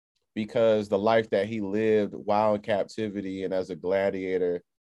 because the life that he lived while in captivity and as a gladiator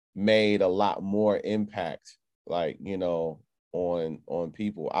made a lot more impact, like, on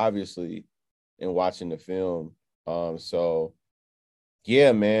people, obviously, in watching the film. So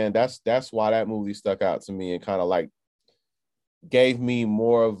yeah, man, that's why that movie stuck out to me and kind of like gave me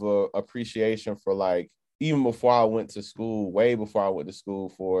more of a appreciation for, like, even before I went to school, way before I went to school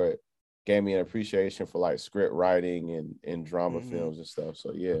for it, gave me an appreciation for like script writing and drama Mm-hmm. films and stuff.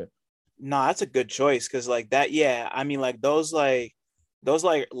 So yeah. No, that's a good choice because like that, yeah. I mean, like those like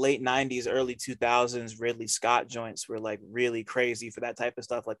late 90s, early 2000s Ridley Scott joints were like really crazy for that type of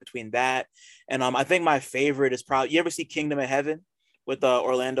stuff. Like between that and I think my favorite is probably, you ever see Kingdom of Heaven with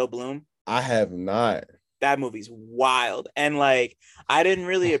Orlando Bloom? I have not. That movie's wild. And like I didn't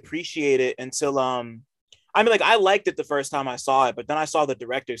really appreciate it until I mean, like I liked it the first time I saw it, but then I saw the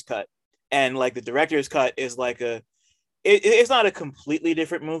director's cut. And like the director's cut is like it's not a completely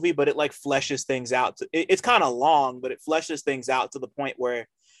different movie, but it like fleshes things out. It's kind of long, but it fleshes things out to the point where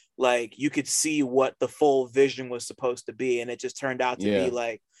like you could see what the full vision was supposed to be, and it just turned out to be Yeah.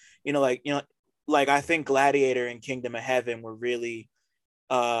 like, like I think Gladiator and Kingdom of Heaven were really,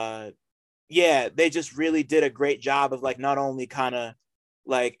 uh, yeah, they just really did a great job of like not only kind of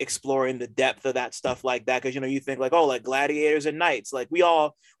like exploring the depth of that stuff like that, because you think like, oh, like gladiators and knights, like we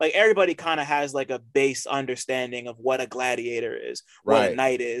all, like everybody kind of has like a base understanding of what a gladiator is, what a Right.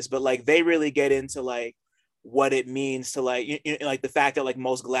 knight is, but like they really get into like what it means to like like the fact that like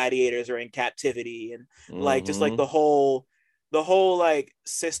most gladiators are in captivity, and like just like Mm-hmm. the whole like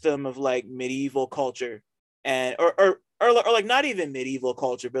system of like medieval culture, and or like not even medieval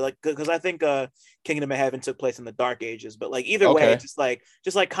culture, but like because I think Kingdom of Heaven took place in the Dark Ages, but like either way, Okay. just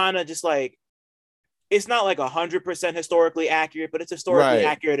like kind of just like it's not like 100% historically accurate, but it's historically Right.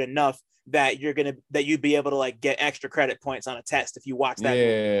 accurate enough that you'd be able to like get extra credit points on a test if you watch that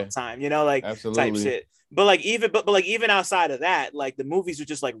movie one Yeah. time, like type Absolutely. shit. But like even outside of that, like the movies are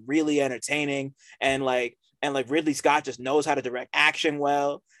just like really entertaining, and like Ridley Scott just knows how to direct action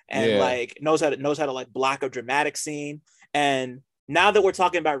well, and Yeah. like knows how to like block a dramatic scene. And now that we're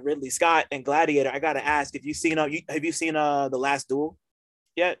talking about Ridley Scott and Gladiator, I gotta ask if have you seen The Last Duel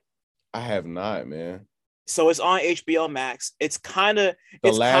yet? I have not, man. So it's on HBO Max. It's kind of The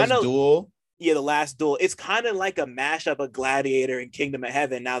it's kind Last of Duel. yeah, The Last Duel. It's kind of like a mashup of Gladiator and Kingdom of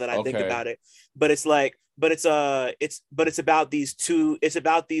Heaven now that I think Okay. about it. But it's like it's about these two, it's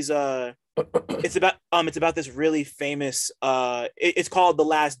about this really famous it's called The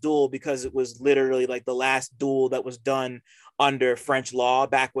Last Duel because it was literally like the last duel that was done under French law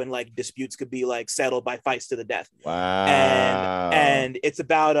back when like disputes could be like settled by fights to the death. and Wow. and it's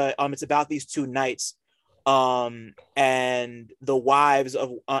about these two knights, and the wives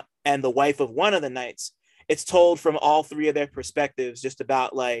of and the wife of one of the knights. It's told from all three of their perspectives, just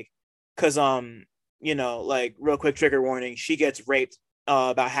about like, because like real quick trigger warning, she gets raped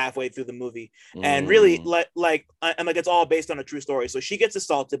about halfway through the movie, and really Mm. and like it's all based on a true story. So she gets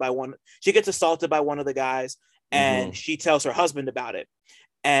assaulted by one of the guys, and Mm-hmm. she tells her husband about it,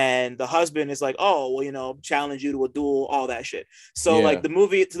 and the husband is like, oh well, challenge you to a duel, all that shit. So like Yeah.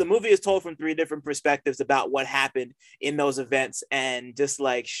 the movie is told from three different perspectives about what happened in those events, and just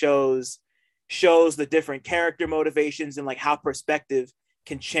like shows the different character motivations, and like how perspective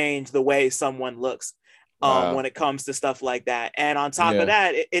can change the way someone looks Wow. when it comes to stuff like that. And on top of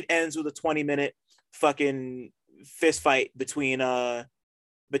Yeah. that, it ends with a 20-minute fucking fist fight between the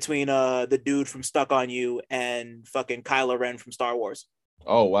dude from Stuck on You and fucking Kylo Ren from Star Wars.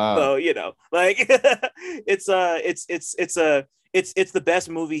 Oh wow. So, you know, like it's the best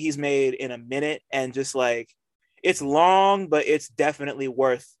movie he's made in a minute, and just like it's long, but it's definitely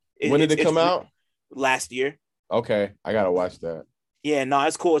worth it. When did it come out? Last year. Okay, I gotta watch that. Yeah, no,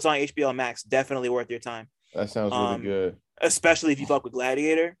 it's cool. It's on HBO Max. Definitely worth your time. That sounds really good. Especially if you fuck with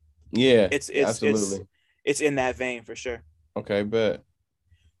Gladiator. Yeah, it's absolutely. It's in that vein for sure. Okay, bet.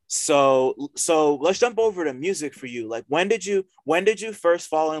 So let's jump over to music for you. Like, when did you first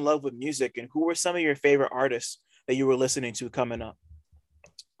fall in love with music, and who were some of your favorite artists that you were listening to coming up?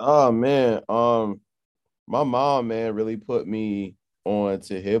 Oh man, my mom, man, really put me on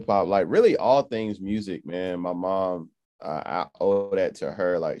to hip hop, like really all things music, man. My mom, I owe that to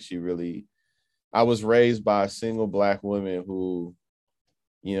her. Like, she really, I was raised by a single Black woman who,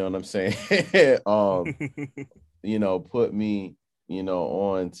 you know what I'm saying, you know, put me, you know,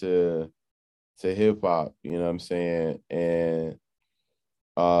 on to hip hop, you know what I'm saying? And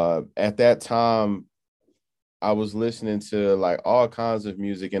at that time I was listening to like all kinds of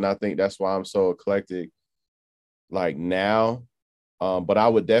music, and I think that's why I'm so eclectic like now. But I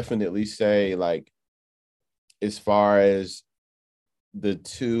would definitely say, like, as far as the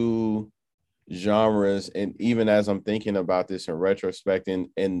two genres, and even as I'm thinking about this in retrospect, and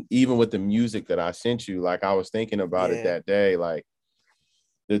even with the music that I sent you, like I was thinking about it that day, like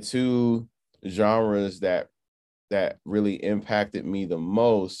the two genres that really impacted me the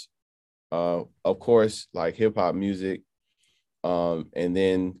most, of course, like hip hop music, and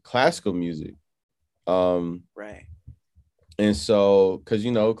then classical music. Right. And so, because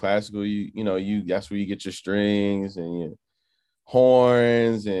you know, classical, you know, that's where you get your strings and your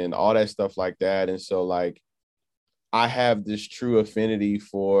horns and all that stuff like that. And so, like, I have this true affinity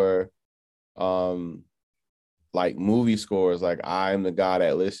for like movie scores. Like, I'm the guy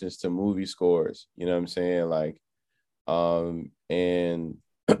that listens to movie scores, you know what I'm saying? Like, and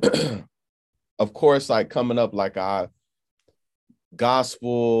of course, like coming up, like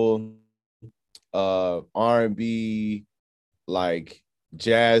gospel, R&B, like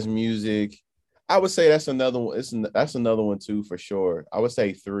jazz music. I would say that's another one. That's another one too, for sure. I would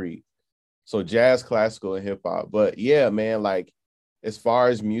say three. So jazz, classical, and hip hop. But yeah, man, like as far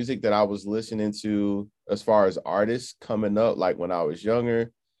as music that I was listening to, as far as artists coming up, like when I was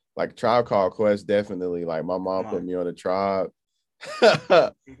younger, like Tribe Called Quest, definitely. Like my mom put me on the Tribe.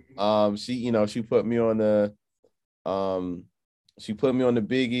 She, you know, she put me on the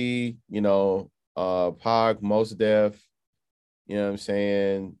Biggie, you know, Pac, Mos Def, you know what I'm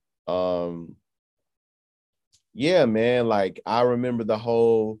saying? Yeah, man, like I remember the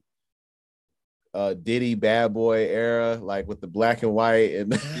whole Diddy Bad Boy era, like with the black and white,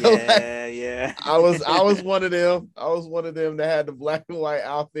 and yeah. I was one of them. I was one of them that had the black and white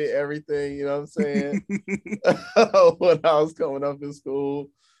outfit, everything, you know what I'm saying? When I was coming up in school.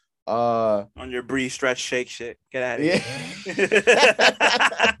 On your breeze, stretch, shake shit. Get out of here.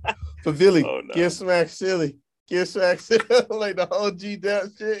 For Billy, get smacked silly. Get smacked silly. Like the whole G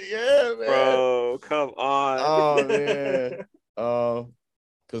dance shit. Yeah, man. Bro, come on. Oh man.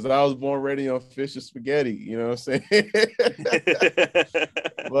 Because I was born ready on fish and spaghetti, you know what I'm saying?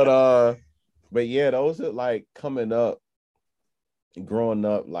 But yeah, those are like coming up, growing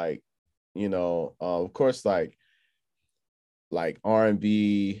up, like, you know, of course, like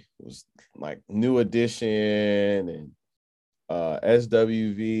R&B was like New Edition and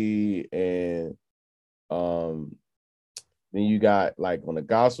SWV, and then you got like on the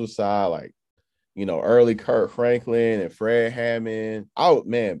gospel side, like, you know, early Kirk Franklin and Fred Hammond. Oh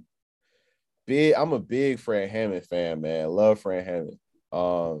man, I'm a big Fred Hammond fan, man. Love Fred Hammond.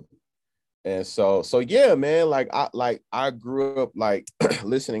 And so yeah, man, like I grew up like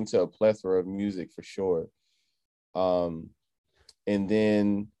listening to a plethora of music for sure. And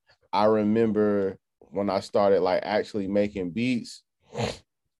then I remember when I started like actually making beats,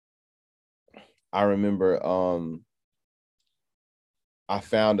 I remember I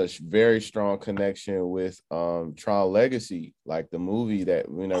found a very strong connection with Tron Legacy, like the movie that,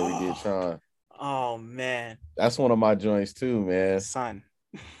 you know, we did Tron. Oh man. That's one of my joints too, man. Son.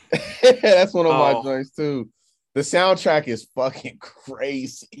 That's one of my joints too. The soundtrack is fucking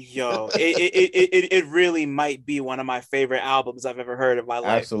crazy. Yo, it really might be one of my favorite albums I've ever heard in my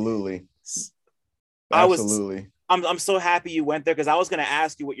life. Absolutely. I'm so happy you went there, because I was gonna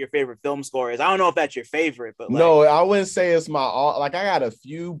ask you what your favorite film score is. I don't know if that's your favorite, but like, no, I wouldn't say it's my like I got a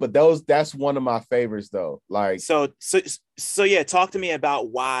few, but that's one of my favorites though. Like so yeah, talk to me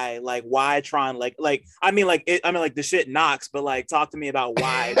about why Tron, like I mean like the shit knocks, but like talk to me about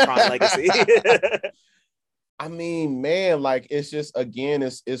why Tron Legacy. I mean, man, like it's just again,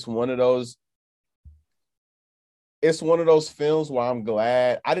 it's one of those films where I'm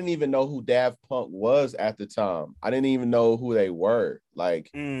glad I didn't even know who Daft Punk was at the time. I didn't even know who they were.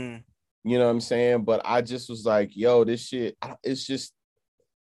 Like, you know what I'm saying? But I just was like, yo, this shit, it's just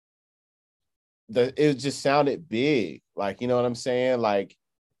it just sounded big. Like, you know what I'm saying? Like,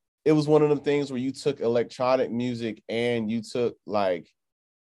 it was one of them things where you took electronic music and you took like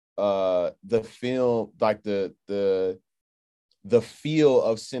the film, like the feel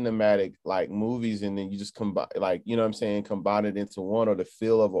of cinematic like movies, and then you just combine, like, you know what I'm saying, combine it into one, or the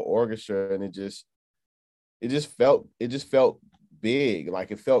feel of an orchestra, and it just felt big,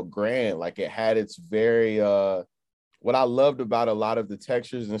 like it felt grand, like it had its very what I loved about a lot of the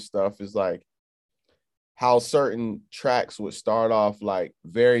textures and stuff is like how certain tracks would start off like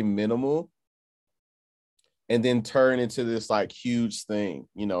very minimal and then turn into this like huge thing,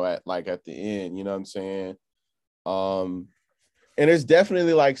 you know, at the end, you know what I'm saying? um and there's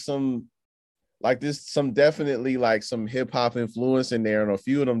definitely like some definitely like some hip hop influence in there, and a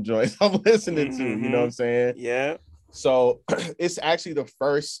few of them joints I'm listening to, you know what I'm saying? Yeah. So it's actually the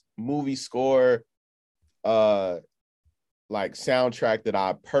first movie score like soundtrack that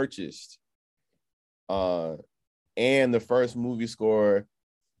I purchased, and the first movie score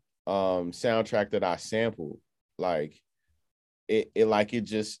soundtrack that I sampled. Like it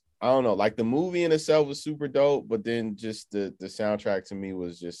just, I don't know, like the movie in itself was super dope, but then just the soundtrack to me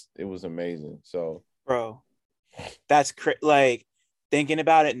was just, it was amazing. So, Bro, that's like thinking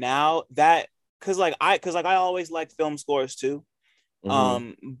about it now, that because I always liked film scores too.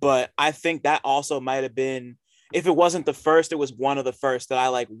 But I think that also might have been, if it wasn't the first, it was one of the first that I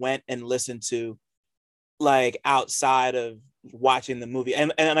like went and listened to, like outside of watching the movie.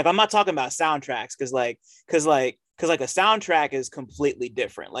 And like I'm not talking about soundtracks, because a soundtrack is completely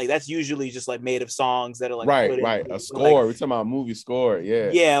different. Like that's usually just like made of songs that are like right, put in right, a like, score. We're talking about a movie score. Yeah,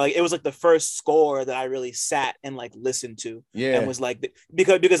 yeah, like it was like the first score that I really sat and like listened to, and yeah. was like,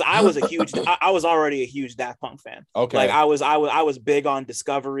 because I was a huge I was already a huge Daft Punk fan. Like Okay. I was big on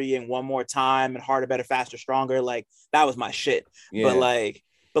Discovery and One More Time and Harder, Better, Faster, Stronger. Like that was my shit. But Yeah. like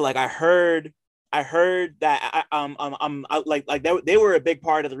I heard that like they were a big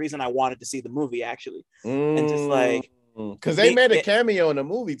part of the reason I wanted to see the movie, actually. And just like Because they me made a cameo in the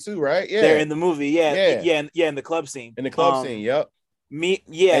movie too, right? they're Yeah, in the movie, yeah, yeah. yeah, in the club scene. In the club scene. Yep. Me,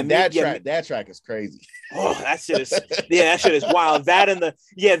 yeah, And me, that yeah, track, me, that track is crazy. oh, that shit is wild. That and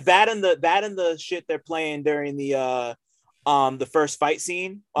the shit they're playing during the first fight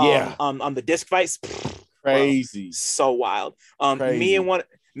scene, Yeah. on the disc fights, bro, Crazy. so wild. Me and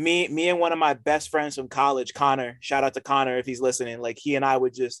Crazy. one of my best friends from college, Connor, shout out to Connor if he's listening. Like he and I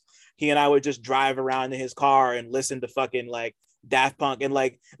would just drive around in his car and listen to fucking like Daft Punk, and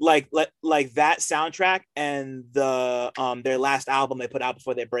like that soundtrack, and their last album they put out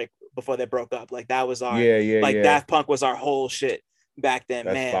before they broke up. Like that was our, Yeah, yeah, like yeah. Daft Punk was our whole shit back then,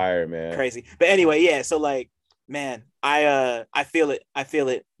 That's man. fire, man. Crazy. But anyway, yeah, so like, man, I feel it. I feel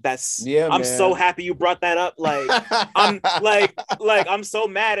it. Yeah, I'm so man. happy you brought that up. I'm so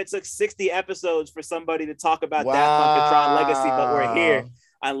mad it took 60 episodes for somebody to talk about Daft Punk and Tron Legacy, but we're here. Wow.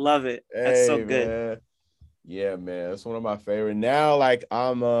 I love it. That's so Hey, good. man. Yeah, man. That's one of my favorite. Now, like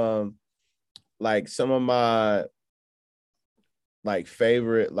I'm like some of my like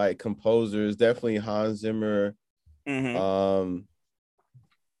favorite like composers, definitely Hans Zimmer, Mm-hmm. um,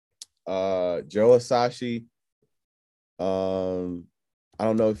 Joe Asashi. I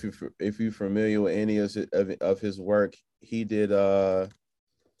don't know if you're familiar with any of his work. He did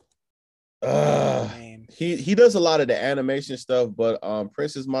Name. he does a lot of the animation stuff, but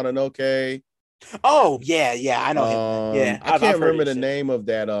Princess Mononoke. Oh yeah, yeah, I know him. Yeah, I I've can't heard remember his the shit. name of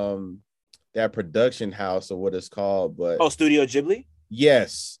that production house or what it's called, but Oh, Studio Ghibli.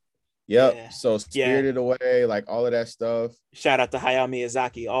 yes. Yep. Yeah, So yeah. Spirited Away, like all of that stuff. Shout out to Hayao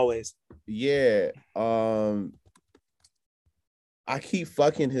Miyazaki always. Yeah. I keep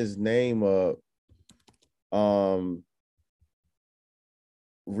fucking his name up. Um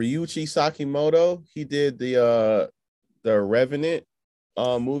Ryuichi Sakimoto. He did the Revenant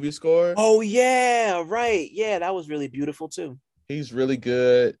movie score. Oh yeah, right. Yeah, that was really beautiful too. He's really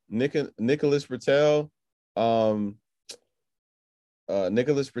good. Nicholas Bertel. Um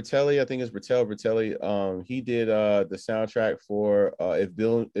Nicholas Bertelli, I think it's Bertelli. He did the soundtrack for if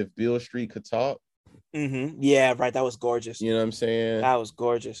Bill Street Could Talk. Mm-hmm. Yeah, right. That was gorgeous. You know what I'm saying? That was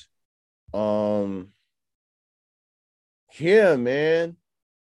gorgeous. Um yeah, man.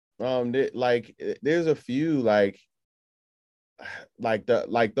 There's a few like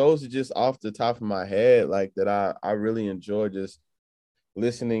those are just off the top of my head, like that I really enjoy just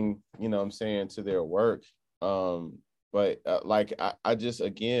listening, you know what I'm saying, to their work. Um, but like I just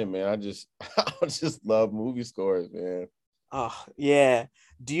again, man, I just I just love movie scores, man. Oh yeah.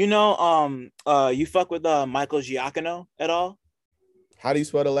 Do you know you fuck with Michael Giacchino at all? How do you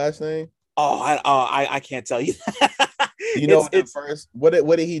spell the last name? I can't tell you. Do you know it's what the it's first what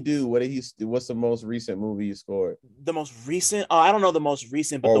did he do? What's the most recent movie he scored? the most recent. I don't know the most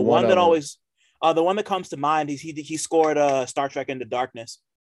recent, but Or one of them? the one that comes to mind is he scored Star Trek Into Darkness,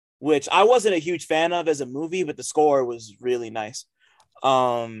 which I wasn't a huge fan of as a movie, but the score was really nice.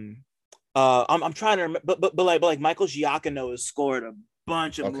 Um, I'm trying to remember, but like Michael Giacchino has scored a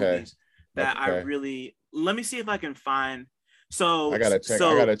bunch of Okay. movies that I Okay. really. Let me see if I can find. I So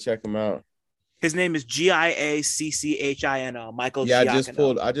gotta check him out. his name is Giacchino, Michael Yeah,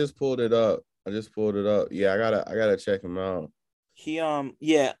 Giacchino. I just pulled it up. I just pulled it up. Yeah, I gotta check him out. He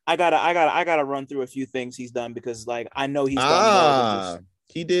yeah, I gotta run through a few things he's done because like I know he's done more than Ah, just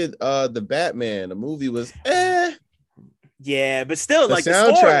he did the Batman. The movie was eh. yeah, but still The like the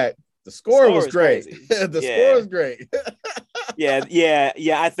score soundtrack, the score was is great. crazy. The score Yeah. was great. Yeah.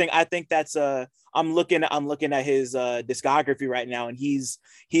 I think that's I'm looking at his discography right now, and he's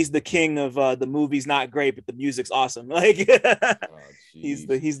the king of the movie's not great, but the music's awesome. Like Oh, he's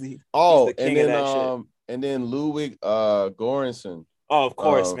the jeez. he's the he's Oh, the king of that shit. and then Ludwig Göransson. Oh, of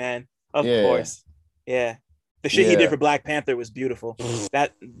course, Um, man. Of yeah, course. Yeah. The shit he did yeah. for Black Panther was beautiful.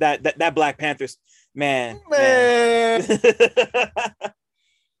 That Black Panther's man. Man,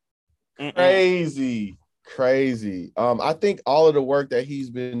 Mm-mm. crazy, crazy. I think all of the work that he's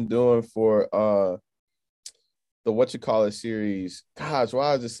been doing for the what you call it series. Gosh,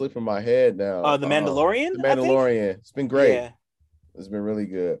 why is it slipping my head now? The Mandalorian, The I think. Mandalorian. It's been great. Yeah. It's been really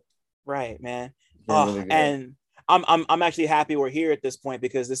good. Right, man. It's been really good. And I'm actually happy we're here at this point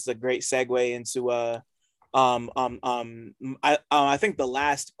because this is a great segue into I think the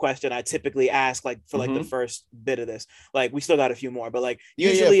last question I typically ask like for like the Mm-hmm. first bit of this, like we still got a few more, but like Yeah,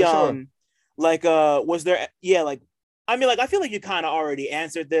 yeah, usually for sure. like was there like I mean like I feel like you kind of already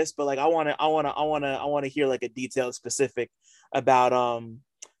answered this, but like I want to hear like a detailed specific about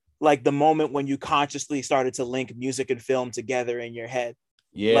like the moment when you consciously started to link music and film together in your head.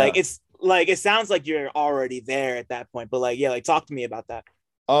 Like Yeah. it's like it sounds like you're already there at that point, but like yeah, like talk to me about that.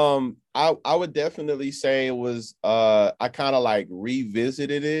 I would definitely say it was I kind of like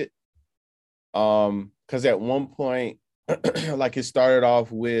revisited it. Because at one point, like it started off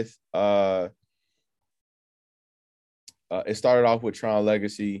with Tron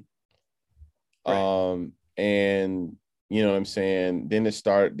Legacy. Right. And you know what I'm saying? Then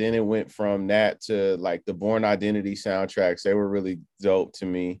it went from that to like the Born Identity soundtracks. They were really dope to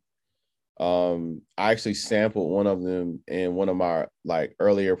me. I actually sampled one of them in one of my like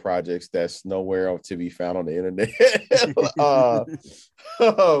earlier projects that's nowhere to be found on the internet. Type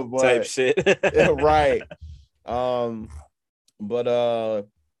But shit. right. Um, but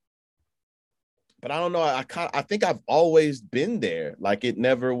but I don't know. I think I've always been there. Like it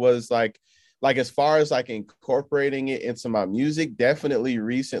never was like as far as like incorporating it into my music, definitely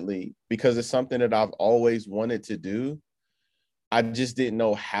recently because it's something that I've always wanted to do. I just didn't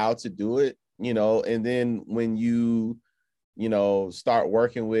know how to do it, you know. And then when you know, start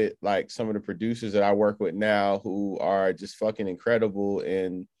working with like some of the producers that I work with now who are just fucking incredible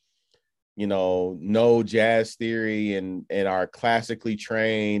and know jazz theory and are classically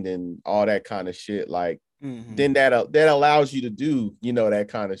trained and all that kind of shit, like Mm-hmm. then that allows you to do, that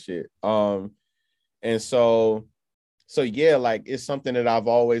kind of shit. And so yeah, like it's something that I've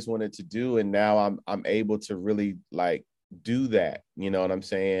always wanted to do and now I'm able to really like do that, you know what I'm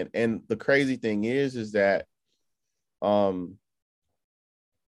saying? And the crazy thing is that um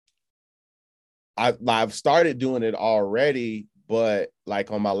I've started doing it already, but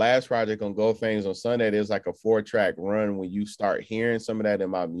like on my last project on Gold Things on Sunday, there's like a 4-track run when you start hearing some of that in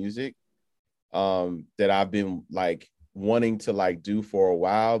my music that I've been like wanting to like do for a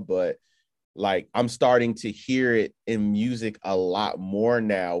while, but like I'm starting to hear it in music a lot more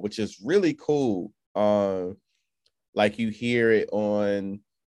now, which is really cool. Like you hear it on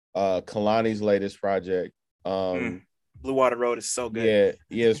Kalani's latest project. Mm. Um, Blue Water Road is so good. yeah,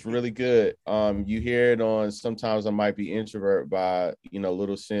 yeah, it's really good. You hear it on Sometimes I Might Be Introvert by,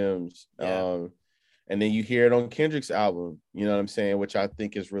 Little Sims. Yeah. And then you hear it on Kendrick's album, you know what I'm saying, which I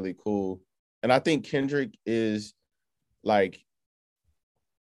think is really cool. And I think Kendrick is like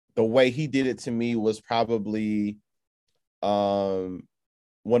the way he did it to me was probably um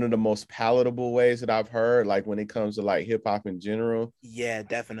one of the most palatable ways that I've heard, like when it comes to like hip hop in general. Yeah,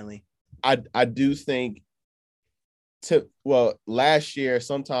 definitely. I do think last year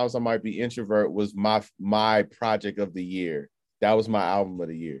Sometimes I Might Be Introvert was my project of the year. That was my album of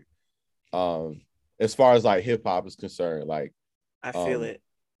the year. um as far as like hip hop is concerned. Like, I feel um, it.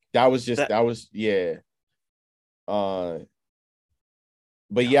 that was yeah. Uh,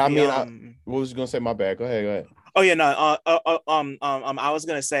 but yeah, I The mean, what was you gonna say? My bad. Go ahead. Go ahead. Oh yeah, no. I was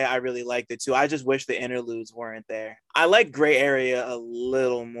gonna say I really liked it too. I just wish the interludes weren't there. I like Gray Area a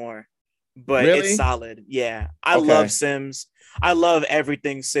little more, but it's Really? solid. Yeah, I love Okay. Sims. I love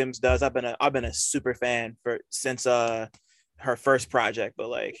everything Sims does. I've been a super fan for since her first project. But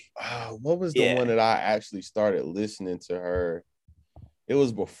like, What was the one yeah, that I actually started listening to her? It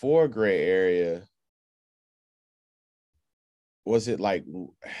was before Gray Area. Was it like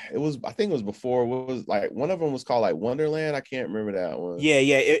it was? I think it was before. What was like one of them was called like Wonderland. I can't remember that one. yeah.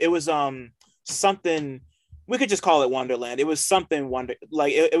 It was something. We could just call it Wonderland. It was something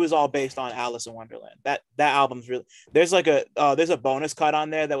it was all based on Alice in Wonderland. That album's really there's a bonus cut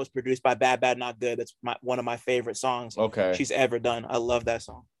on there that was produced by Bad Bad Not Good. That's one of my favorite songs Okay. she's ever done. I love that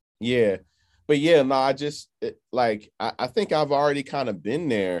song. Yeah. But yeah, no, I think I've already kind of been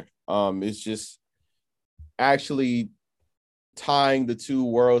there. It's just actually tying the two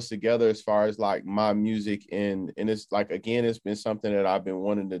worlds together as far as like my music and it's like again, it's been something that I've been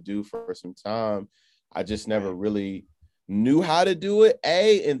wanting to do for some time. I just never Right. really knew how to do it.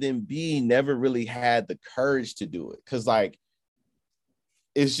 A, and then B, never really had the courage to do it. Cause like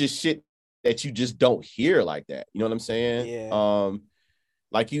it's just shit that you just don't hear like that. You know what I'm saying? Yeah.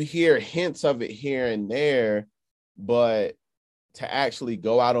 Like you hear hints of it here and there, but to actually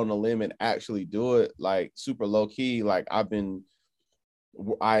go out on a limb and actually do it like super low key, like I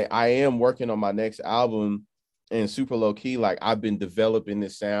am working on my next album and super low key, like I've been developing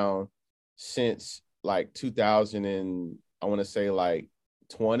this sound since like 2000 and I want to say like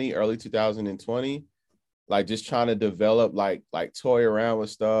 20, early 2020, like just trying to develop like toy around with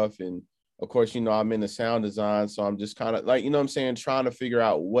stuff. And of course, you know, I'm in the sound design, so I'm just kind of like, you know what I'm saying, trying to figure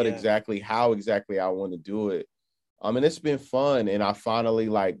out Yeah. how exactly I want to do it. And it's been fun. And I finally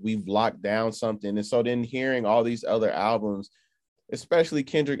like we've locked down something. And so then hearing all these other albums, especially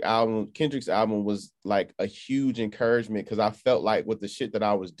Kendrick's album was like a huge encouragement because I felt like with the shit that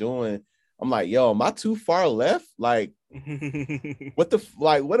I was doing, I'm like, yo, am I too far left? Like, what the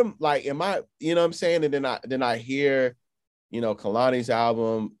like? What am like? Am I? You know what I'm saying? And then I hear, you know, Kalani's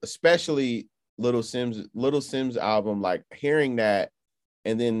album, especially Little Sims album, like hearing that,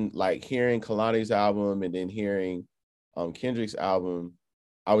 and then like hearing Kalani's album, and then hearing Kendrick's album,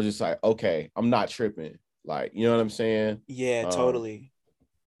 I was just like, okay, I'm not tripping. Like, you know what I'm saying? Yeah, Um, totally.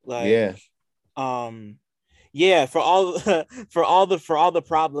 Like, yeah, um, yeah, for all for all the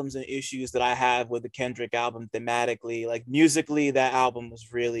problems and issues that I have with the Kendrick album thematically, like musically, that album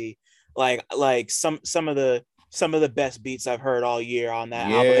was really some of the best beats I've heard all year on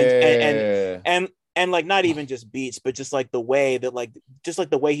that album, yeah, and and like not even just beats, but just like the way that like just like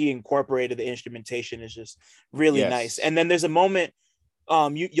the way he incorporated the instrumentation is just really nice. yes, And then there's a moment,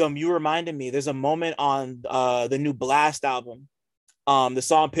 you reminded me, there's a moment on the new Blast album, the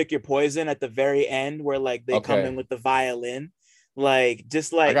song Pick Your Poison at the very end where like they come in okay, with the violin, like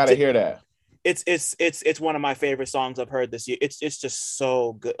just I like gotta hear that. it's one of my favorite songs I've heard this year. It's just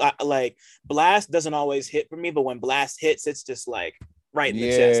so good. Like Blast doesn't always hit for me, but when Blast hits, it's just like right in the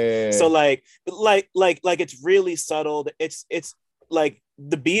chest. So Yeah, like it's really subtle. It's like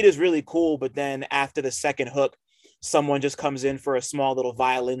the beat is really cool, but then after the second hook, someone just comes in for a small little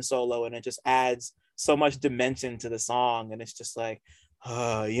violin solo, and it just adds so much dimension to the song, and it's just like,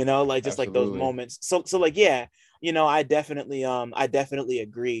 you know, like just like those absolutely, moments. So like yeah, you know, I definitely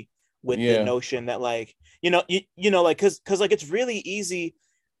agree with the yeah, notion that like you know like because like it's really easy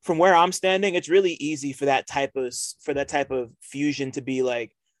from where I'm standing, it's really easy for that type of fusion to be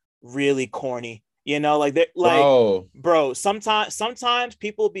like really corny, you know, like they're like, bro. bro, sometimes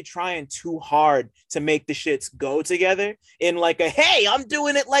people be trying too hard to make the shits go together in like a hey, I'm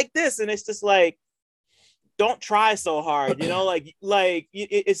doing it like this, and it's just like don't try so hard, you know, like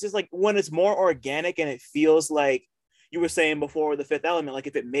it's just like when it's more organic and it feels like you were saying before with the Fifth Element, like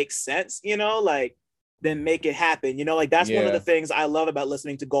if it makes sense, you know, like then make it happen, you know, like that's one of the Yeah, things I love about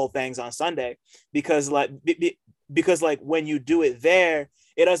listening to Gold Fangs on Sunday, because because like when you do it there,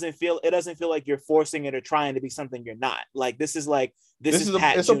 it doesn't feel like you're forcing it or trying to be something you're not. Like this is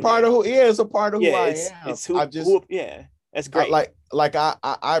Pat it's a part Jr. of who yeah, it's a part of Yeah, who I am. it's I just who yeah, that's I great.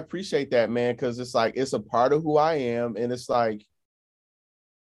 I appreciate that, man, because it's like it's a part of who I am, and it's like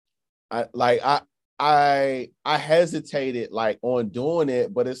I like I hesitated like on doing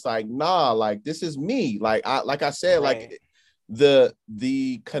it, but it's like nah, like this is me. Like I said, Right. like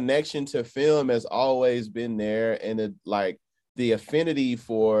the connection to film has always been there, and it like the affinity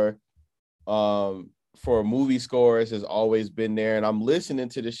for for movie scores has always been there, and I'm listening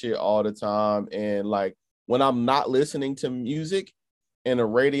to the shit all the time. And like when I'm not listening to music and the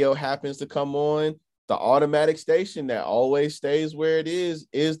radio happens to come on, the automatic station that always stays where it is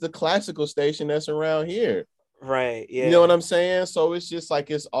the classical station that's around here. Right. Yeah. You know what I'm saying? So it's just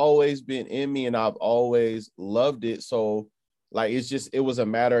like it's always been in me and I've always loved it. So like it was a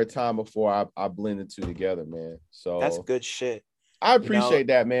matter of time before I blended two together, man. So that's good shit. I appreciate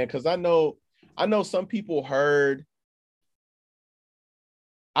that, man, because I know some people heard.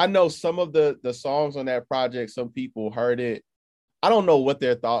 I know some of the songs on that project, some people heard it. I don't know what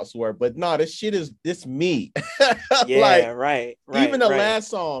their thoughts were, but no, this shit is this me. Yeah, like, right. Even the last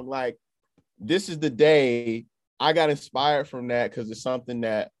song, like This Is the Day, I got inspired from that because it's something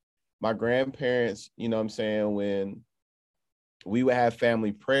that my grandparents, you know what I'm saying, when we would have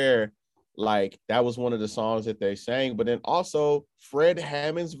family prayer, like that was one of the songs that they sang. But then also Fred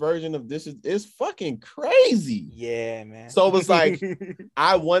Hammond's version of This is fucking crazy. Yeah, man. So it was like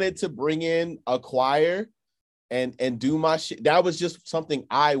I wanted to bring in a choir and do my shit. That was just something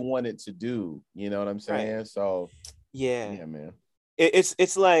I wanted to do. You know what I'm saying? Right. So yeah, man.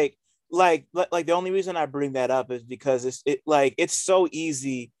 It's like the only reason I bring that up is because it's so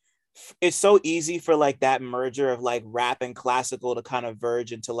easy. It's so easy for like that merger of like rap and classical to kind of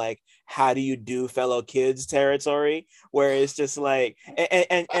verge into like how do you do fellow kids territory, where it's just like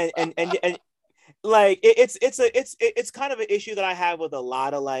and like it's kind of an issue that I have with a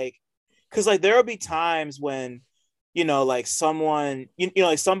lot of like, because like there will be times when, you know, like someone, you know,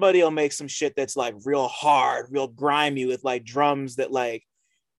 like somebody will make some shit that's like real hard, real grimy with like drums that like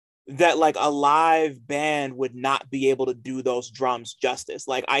a live band would not be able to do those drums justice.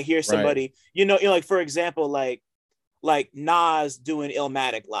 Like I hear somebody, right. you know, like for example, like Nas doing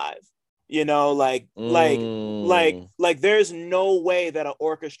Illmatic live, you know, like there's no way that an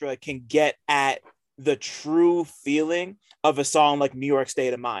orchestra can get at the true feeling of a song like New York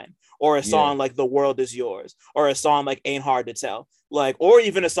State of Mind, or a song like The World Is Yours, or a song like Ain't Hard to Tell, like, or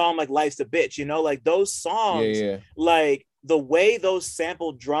even a song like Life's a Bitch, you know, like those songs, like the way those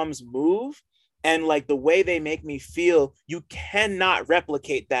sample drums move and like the way they make me feel, you cannot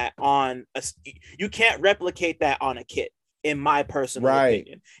replicate that on a kit, in my personal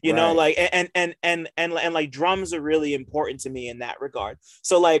opinion, you know, like, and like drums are really important to me in that regard.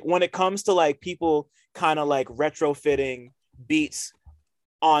 So like when it comes to like people kind of like retrofitting beats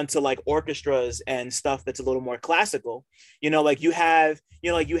onto like orchestras and stuff that's a little more classical, you know, like you have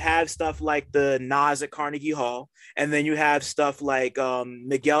stuff like the Nas at Carnegie Hall, and then you have stuff like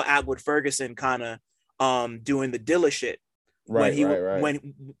Miguel Atwood Ferguson kind of doing the Dilla shit when he worked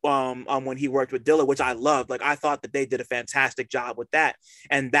with Dilla, which I loved. Like I thought that they did a fantastic job with that,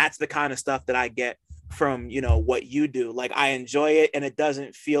 and that's the kind of stuff that I get from, you know, what you do. Like I enjoy it, and it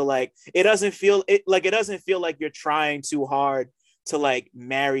doesn't feel like you're trying too hard to like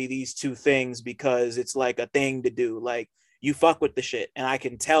marry these two things because it's like a thing to do. Like you fuck with the shit, and I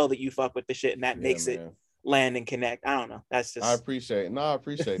can tell that you fuck with the shit, and that makes it land and connect. I don't know. That's just, I appreciate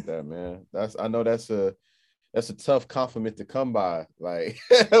that, man. I know that's a tough compliment to come by, like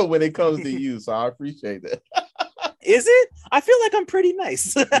when it comes to you. So I appreciate that. Is it? I feel like I'm pretty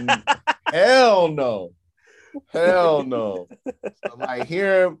nice. Hell no. So like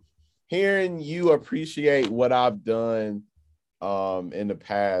hearing you appreciate what I've done in the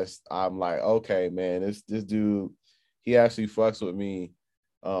past, I'm like, okay, man, this dude, he actually fucks with me,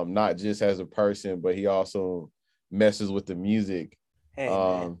 not just as a person, but he also messes with the music. Hey,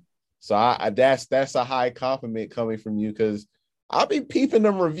 man. So I that's a high compliment coming from you, because I'll be peeping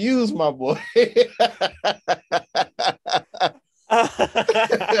them reviews, my boy.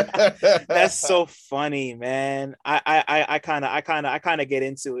 That's so funny, man. I kind of get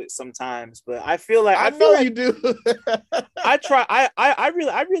into it sometimes, but I feel like I know you do. I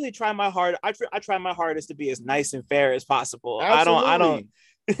really try my hard. I try my hardest to be as nice and fair as possible. Absolutely. I don't.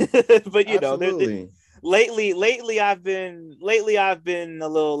 But you know, lately I've been a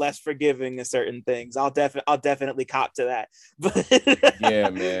little less forgiving in certain things. I'll definitely cop to that. But yeah,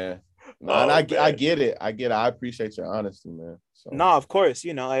 man. No, I get it. I appreciate your honesty, man. So. No, of course,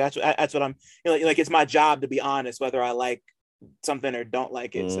 you know, like that's what I'm, you know, like it's my job to be honest, whether I like something or don't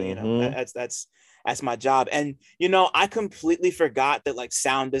like it. Mm-hmm. So, you know, that's my job. And, you know, I completely forgot that like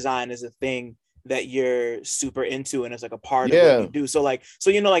sound design is a thing that you're super into, and it's like a part of what you do. So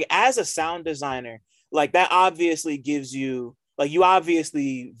you know, like as a sound designer, like that obviously gives you, like you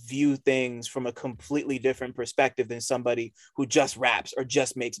obviously view things from a completely different perspective than somebody who just raps or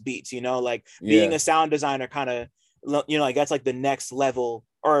just makes beats, you know, like being a sound designer kind of, you know, like that's like the next level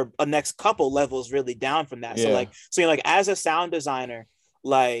or a next couple levels really down from that. So you know, like as a sound designer,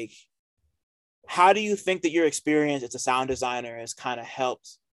 like how do you think that your experience as a sound designer has kind of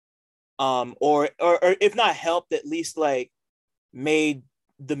helped, or if not helped, at least like made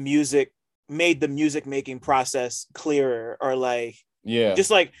the music made the music making process clearer, or like Yeah.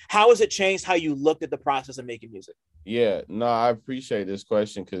 just like how has it changed how you looked at the process of making music? Yeah. No, I appreciate this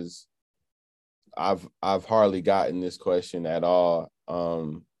question because I've hardly gotten this question at all.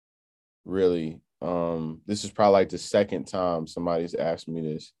 Really. This is probably like the second time somebody's asked me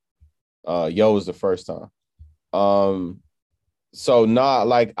this. Yo was the first time. So not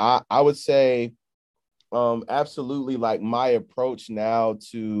like I would say absolutely, like my approach now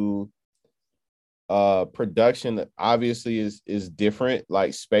to production obviously is different.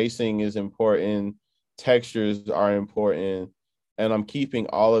 Like spacing is important, textures are important, and I'm keeping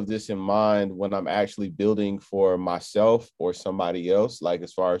all of this in mind when I'm actually building for myself or somebody else, like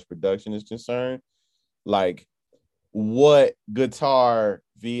as far as production is concerned. Like what guitar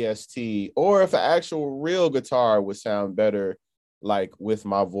VST, or if an actual real guitar would sound better like with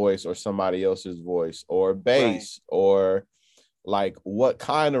my voice or somebody else's voice, or Right. bass, or like what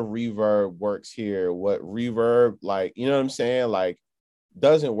kind of reverb works here, what reverb, like, you know what I'm saying, like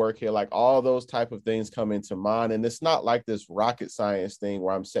doesn't work here. Like all those type of things come into mind, and it's not like this rocket science thing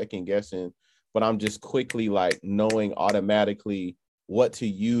where I'm second guessing, but I'm just quickly like knowing automatically what to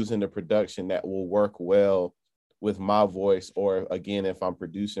use in the production that will work well with my voice, or again if I'm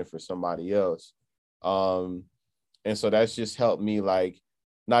producing for somebody else. And so that's just helped me, like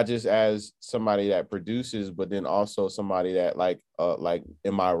not just as somebody that produces, but then also somebody that like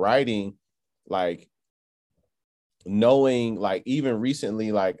in my writing, like knowing, like even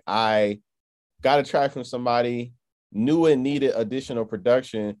recently, like I got a track from somebody, knew it needed additional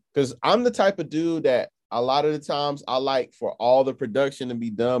production, because I'm the type of dude that a lot of the times I like for all the production to be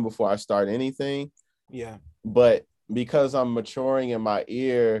done before I start anything. Yeah. But because I'm maturing in my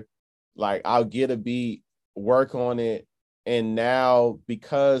ear, like I'll get a beat, work on it, and now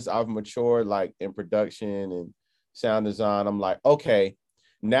because I've matured like in production and sound design, I'm like, okay,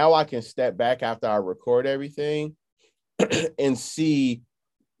 now I can step back after I record everything and see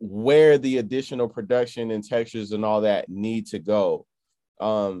where the additional production and textures and all that need to go.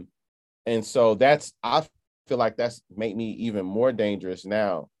 Um, and so that's, I feel like that's made me even more dangerous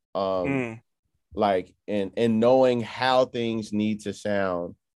now. Mm. Like and knowing how things need to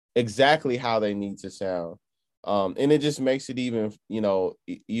sound, exactly how they need to sound. And it just makes it even,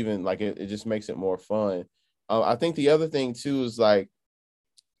 even like it just makes it more fun. I think the other thing too is like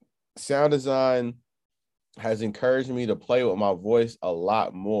sound design has encouraged me to play with my voice a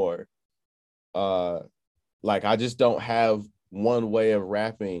lot more. Uh, like I just don't have one way of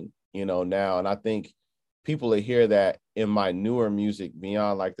rapping, now. And I think people will hear that in my newer music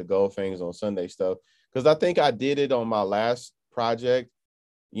beyond like the Gold Fangs on Sunday stuff. Cause I think I did it on my last project,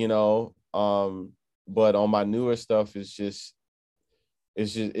 you know. But on my newer stuff, it's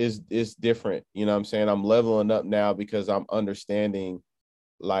different. You know what I'm saying? I'm leveling up now because I'm understanding,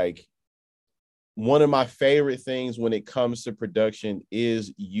 like, one of my favorite things when it comes to production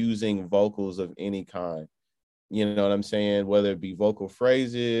is using vocals of any kind. You know what I'm saying? Whether it be vocal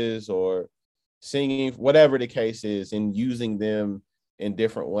phrases or singing, whatever the case is, and using them in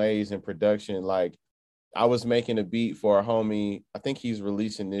different ways in production. Like I was making a beat for a homie, I think he's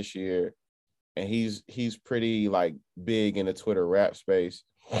releasing this year, and he's pretty like big in the Twitter rap space.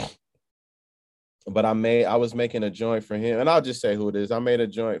 But I was making a joint for him, and I'll just say who it is. I made a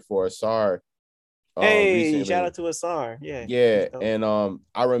joint for Asar Hey, shout recently. out to Asar. Yeah, he's Yeah. dope. And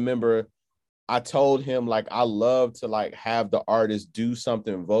I remember I told him like I love to like have the artist do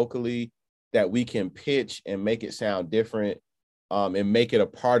something vocally that we can pitch and make it sound different, and make it a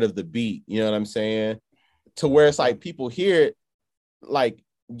part of the beat. You know what I'm saying? To where it's Yeah. like people hear it like,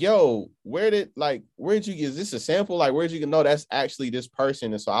 yo, where'd you get, is this a sample? Like, where'd you know that's actually this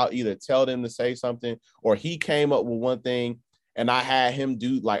person? And so I'll either tell them to say something, or he came up with one thing and I had him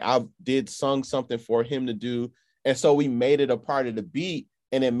do, like I did sung something for him to do. And so we made it a part of the beat,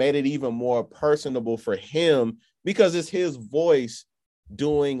 and it made it even more personable for him because it's his voice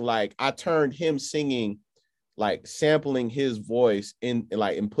doing, like I turned him singing, like sampling his voice in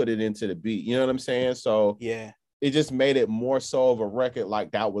like and put it into the beat. You know what I'm saying? So Yeah. it just made it more so of a record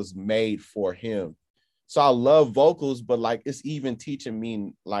like that was made for him. So I love vocals, but like it's even teaching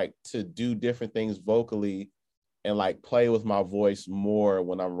me like to do different things vocally and like play with my voice more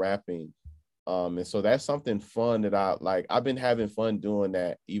when I'm rapping. And so that's something fun that I like. I've been having fun doing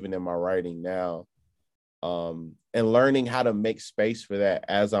that even in my writing now. And learning how to make space for that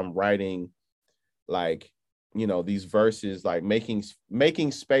as I'm writing, like, these verses, like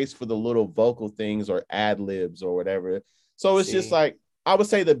making space for the little vocal things or ad libs or whatever. I So it's just see. like I would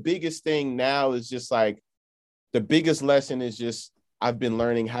say the biggest thing now is just like the biggest lesson is just I've been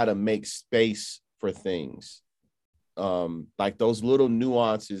learning how to make space for things. Like those little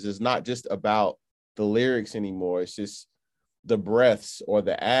nuances is not just about the lyrics anymore. It's just the breaths or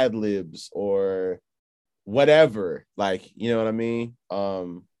the ad libs or whatever. Like, you know what I mean?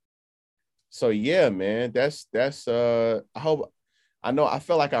 So yeah, man, that's I hope I know I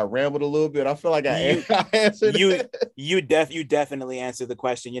felt like I rambled a little bit. I feel like You I answered you it. you definitely answered the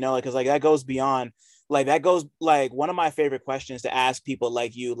question, you know, like, because like that goes beyond, like that goes, like one of my favorite questions to ask people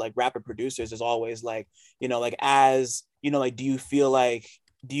like you, like rapper producers, is always like, you know, like, as you know, like, do you feel like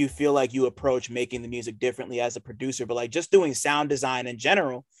you approach making the music differently as a producer? But like just doing sound design in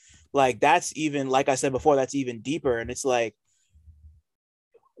general, like that's even, like I said before, that's even deeper. And it's like,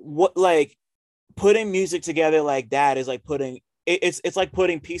 what, like, putting music together like that is like putting it's like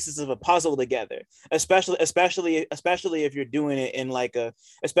putting pieces of a puzzle together, especially if you're doing it in like a,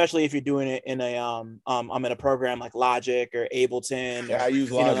 especially if you're doing it in a I'm in a program like Logic or Ableton, Yeah, or I use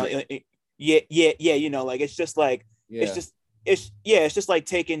you know, Logic. yeah, you know, like it's just like, it's Yeah. just it's just like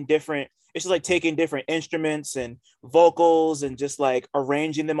taking different, it's just like taking different instruments and vocals and just like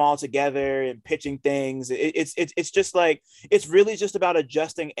arranging them all together and pitching things. It's just like, it's really just about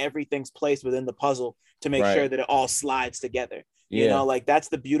adjusting everything's place within the puzzle to make sure Right. that it all slides together. You Yeah. know, like that's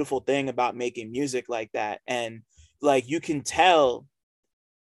the beautiful thing about making music like that. And like you can tell,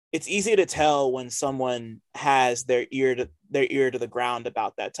 it's easy to tell when someone has their ear to the ground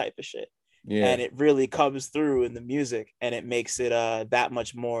about that type of shit, Yeah. and it really comes through in the music, and it makes it that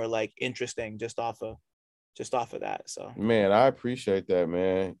much more like interesting just off of that. So Man, I appreciate that,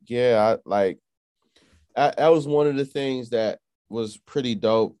 man. Yeah, that was one of the things that was pretty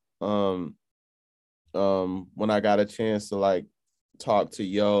dope. When I got a chance to like talk to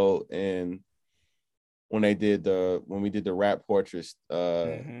Yo and when we did the rap portraits,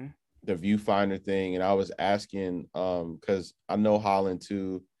 mm-hmm. the viewfinder thing, and I was asking, because I know Holland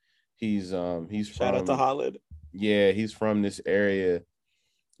too. He's Shout out to from, Holland. yeah, he's from this area.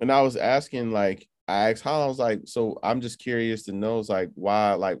 And I was asking, like, I asked Holland, I was like, so I'm just curious to know, it's like,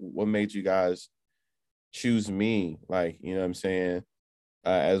 why, like, what made you guys choose me? Like, you know what I'm saying?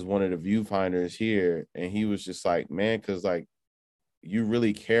 As one of the viewfinders here. And he was just like, man, because like you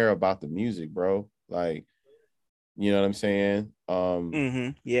really care about the music, bro. Like, you know what I'm saying? Mm-hmm.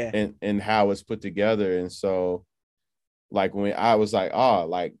 Yeah. And how it's put together. And so like when I was like, oh,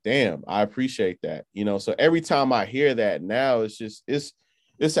 like, damn, I appreciate that. You know, so every time I hear that now, it's just it's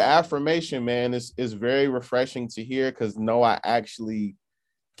an affirmation, man. It's very refreshing to hear because no, I actually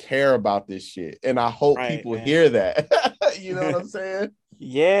care about this shit. And I hope Right, people man. hear that. You know what I'm saying?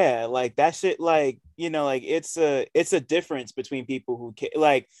 Yeah, like that shit, like, you know, like it's a difference between people who care,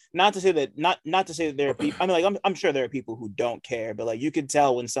 like, not to say that there are people, I mean, like, I'm sure there are people who don't care, but like you can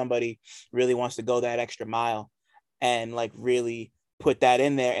tell when somebody really wants to go that extra mile and like really put that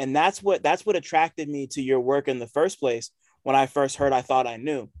in there. And that's what attracted me to your work in the first place. When I first heard I Thought I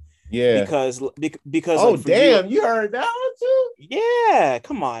Knew, Yeah. because Oh, like for you, damn, you heard that one too? yeah,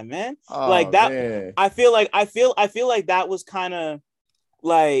 come on, man. Like Oh that, man. I feel like that was kind of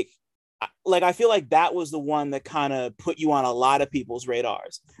like I feel like that was the one that kind of put you on a lot of people's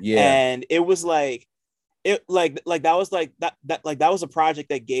radars. Yeah. And it was like, it like that was like that like that was a project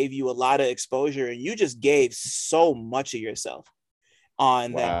that gave you a lot of exposure, and you just gave so much of yourself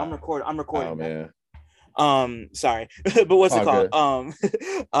on that. Wow. I'm Oh recording that. man. Sorry. But what's it All called?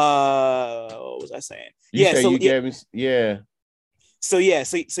 good. What was I saying? You Yeah, say so you yeah, gave me, yeah, so yeah,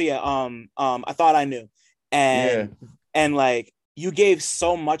 I Thought I Knew. yeah. And like you gave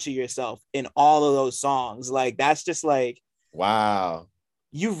so much of yourself in all of those songs. Like that's just like, Wow.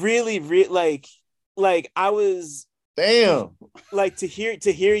 you really like I was to Damn. like to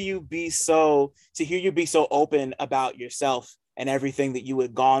hear you be so, open about yourself and everything that you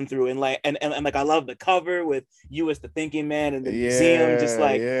had gone through, and like and like I love the cover with you as the thinking man in the museum, just Yeah,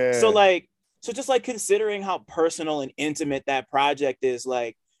 like, yeah. so just like considering how personal and intimate that project is,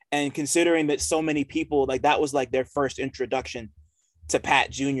 like, and considering that so many people, like, that was like their first introduction to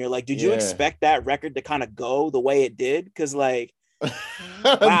Pat Jr., like, did you Yeah. expect that record to kind of go the way it did? Because like, wow,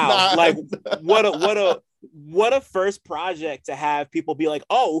 Nah. like, what a first project to have people be like,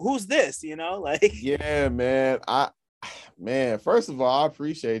 oh, who's this, you know, like. Yeah, man. Man, first of all, I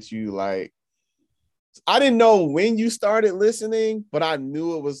appreciate you. Like, I didn't know when you started listening, but I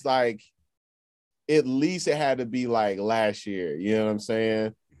knew it was like at least it had to be like last year. You know what I'm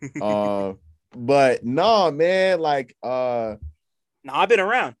saying? Uh, but no, man, like No, I've been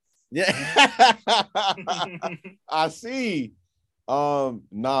around. yeah. I see.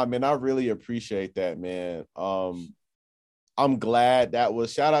 Nah, man, I really appreciate that, man. I'm glad that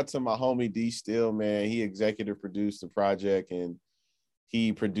was shout out to my homie D Still, man. He executive produced the project and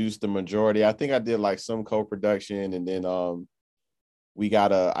he produced the majority. I think I did like some co-production and then I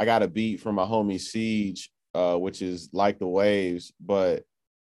got a beat from my homie Siege, which is Like the Waves, but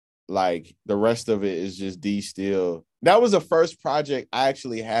like the rest of it is just D Still. That was the first project I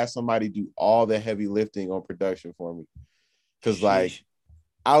actually had somebody do all the heavy lifting on production for me. Cause like Sheesh.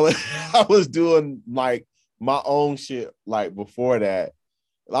 I was I was doing like my own shit like before that.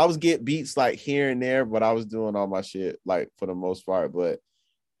 I was get beats like here and there, but I was doing all my shit like for the most part. But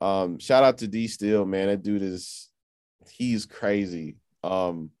shout out to D Still, man. That dude he's crazy.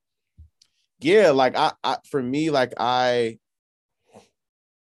 Yeah, like I for me, like I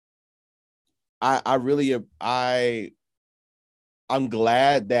really I'm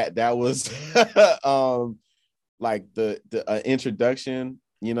glad that that was like the introduction,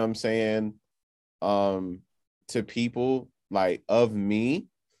 you know what I'm saying, um to people like of me.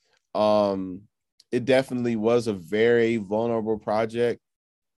 Um it definitely was a very vulnerable project,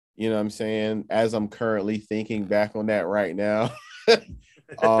 you know what I'm saying, as I'm currently thinking back on that right now.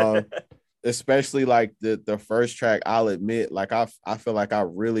 um Especially like the first track, I'll admit, like I feel like I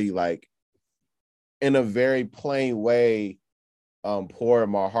really like in a very plain way poured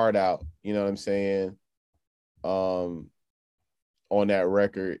my heart out, you know what I'm saying, um on that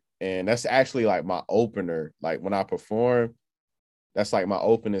record. And that's actually like my opener. Like when I perform, that's like my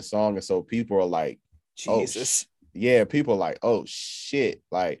opening song. And so people are like, oh Jesus. yeah, people are like, oh shit.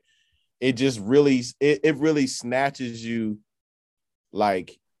 Like it just really it really snatches you,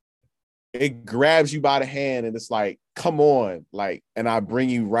 like it grabs you by the hand and it's like, come on, like, and I bring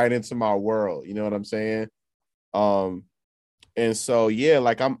you right into my world. You know what I'm saying? Um, and so yeah,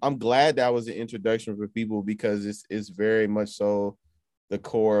 like I'm glad that was an introduction for people because it's very much so the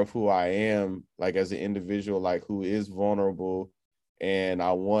core of who I am, like as an individual, like who is vulnerable, and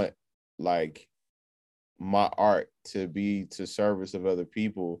I want like my art to be to service of other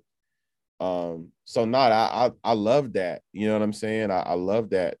people. So not I love that. You know what I'm saying? I love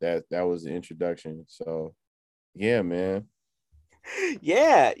that was the introduction. So yeah, man.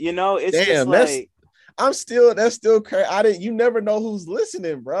 Yeah, it's just Damn, that's like, that's still crazy. I didn't you never know who's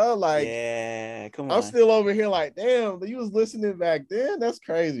listening, bro. Like yeah, come I'm on. still over here like, damn, you was listening back then. That's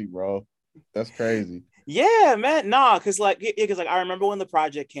crazy, bro. That's crazy. Yeah, man. Nah, because like I remember when the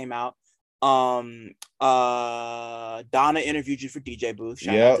project came out. Donna interviewed you for DJ Booth.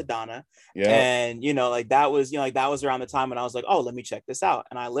 Shout out to Yep. Donna. Yep. And like that was, like that was around the time when I was like, oh, let me check this out.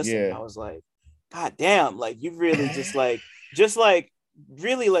 And I listened and Yeah. I was like, God damn, like you really just like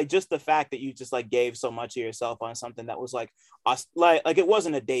really like just the fact that you just like gave so much of yourself on something that was like us like it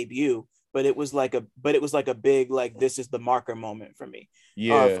wasn't a debut, but it was like a big like this is the marker moment for me,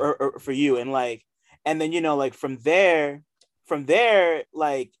 Yeah. for you. And like and then like from there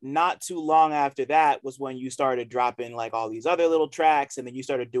like not too long after that was when you started dropping like all these other little tracks, and then you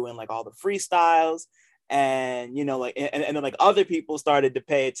started doing like all the freestyles, and like and then like other people started to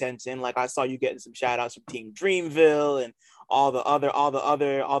pay attention. Like I saw you getting some shout outs from Team Dreamville and all the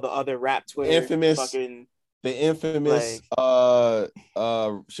other rap Twitter Infamous fucking the infamous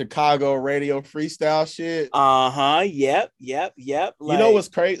like Chicago radio freestyle shit. yep You know like what's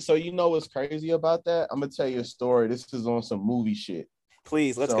crazy? So you know what's crazy about that? I'm gonna tell you a story. This is on some movie shit.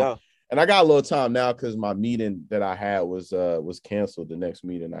 please let's So, go. and I got a little time now because my meeting that I had was canceled. The next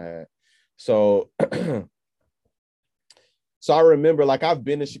meeting I had. So so I remember like I've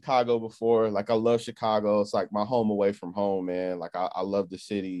been to Chicago before. Like I love Chicago. It's like my home away from home, man. Like I love the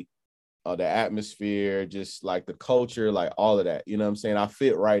city, the atmosphere, just like the culture, like all of that. You know what I'm saying? I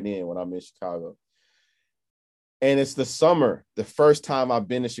fit right in when I'm in Chicago. And it's the summer, the first time I've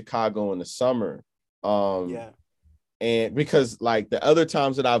been to Chicago in the summer. Um, Yeah. and because like the other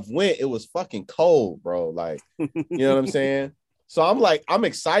times that I've went, it was fucking cold, bro. Like, you know what I'm saying? So I'm like, I'm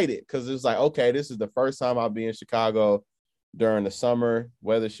excited because it's like, okay, this is the first time I'll be in Chicago during the summer.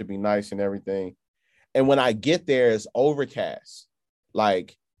 Weather should be nice and everything. And when I get there, it's overcast.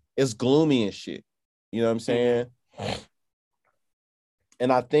 Like it's gloomy and shit. You know what I'm Mm-hmm. saying?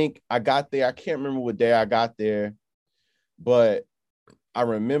 And I think I got there. I can't remember what day I got there, but I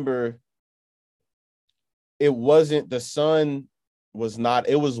remember it wasn't the sun was not,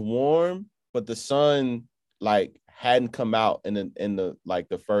 it was warm, but the sun like hadn't come out in the like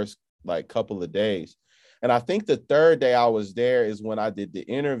the first like couple of days. And I think the third day I was there is when I did the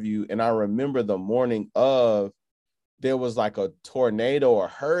interview. And I remember the morning of there was like a tornado or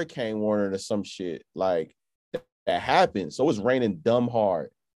hurricane warning or some shit like that happened. So it was raining dumb hard.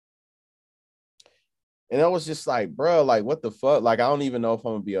 And I was just like, bro, like, what the fuck? Like, I don't even know if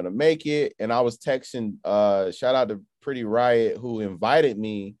I'm gonna be able to make it. And I was texting, shout out to Pretty Riot, who invited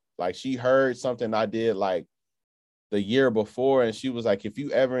me. Like, she heard something I did like the year before, and she was like, if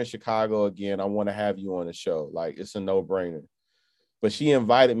you ever in Chicago again, I want to have you on the show. Like, it's a no-brainer. But she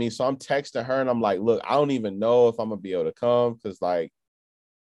invited me, so I'm texting her and I'm like, look, I don't even know if I'm gonna be able to come, because like,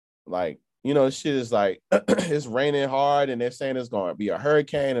 you know, shit is like it's raining hard and they're saying it's gonna be a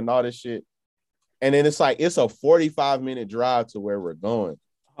hurricane and all this shit. And then it's like it's a 45-minute drive to where we're going.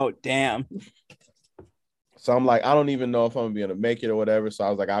 Oh, damn. So I'm like, I don't even know if I'm gonna be able to make it or whatever. So I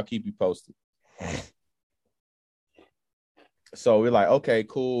was like, I'll keep you posted. So we're like, okay,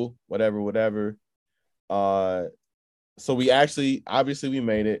 cool, whatever. So we actually, obviously we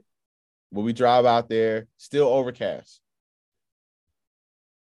made it, but we drive out there, still overcast.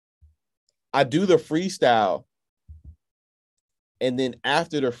 I do the freestyle. And then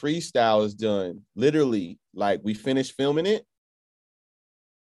after the freestyle is done, literally, like, we finish filming it,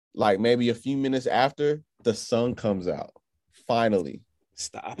 like maybe a few minutes after, the sun comes out. Finally.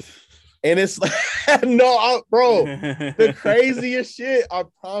 Stop. And it's like, no, bro, the craziest shit, I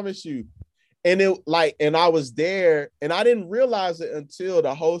promise you. And I was there, and I didn't realize it until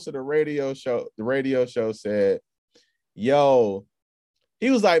the host of the radio show said, yo,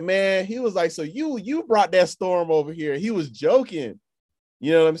 he was like, man, he was like, so you brought that storm over here. He was joking.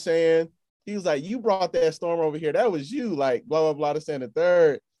 You know what I'm saying? He was like, you brought that storm over here. That was you, like, blah, blah, blah, this and the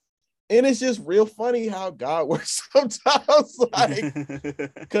third. And it's just real funny how God works sometimes. Like,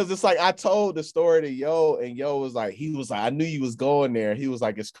 because it's like, I told the story to Yo, and Yo was like, I knew you was going there. He was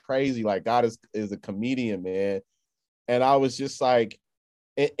like, it's crazy. Like, God is a comedian, man. And I was just like,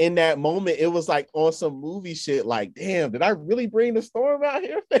 in that moment, it was like on some movie shit. Like, damn, did I really bring the storm out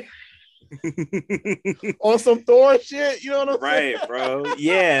here? On some Thor shit, you know what I'm saying? Right, bro.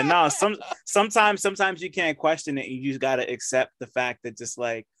 Yeah, no. Sometimes you can't question it. You just gotta accept the fact that just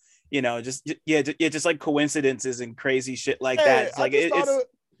like, you know, just like coincidences and crazy shit like that. It's like it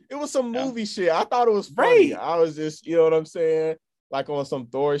was some movie shit. I thought it was funny. Right. I was just, you know what I'm saying, like on some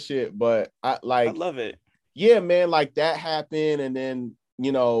Thor shit. But I love it. Yeah, man. Like, that happened, and then,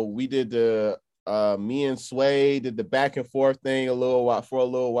 you know, we did the me and Sway did the back and forth thing for a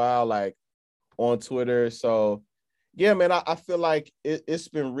little while, like on Twitter. So yeah, man, I feel like it's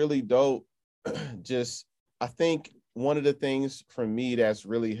been really dope. Just, I think one of the things for me that's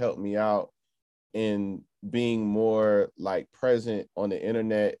really helped me out in being more like present on the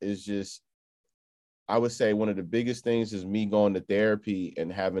internet is just, I would say one of the biggest things is me going to therapy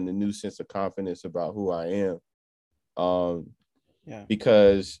and having a new sense of confidence about who I am. Yeah.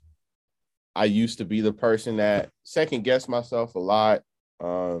 Because I used to be the person that second guessed myself a lot.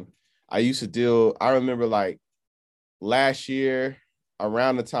 I remember like last year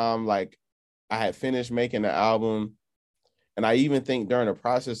around the time, like, I had finished making the album, and I even think during the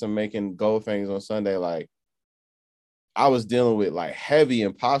process of making Gold Fangs on Sunday, like, I was dealing with like heavy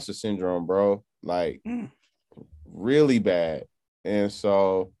imposter syndrome, bro. Like, really bad. And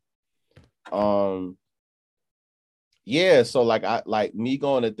so, yeah, so like me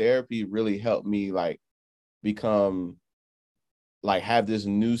going to therapy really helped me like become, like, have this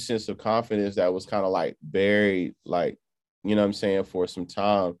new sense of confidence that was kind of like buried, like, you know what I'm saying, for some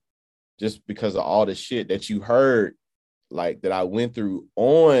time, just because of all the shit that you heard, like, that I went through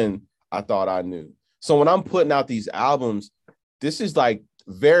on I Thought I Knew. So when I'm putting out these albums, this is like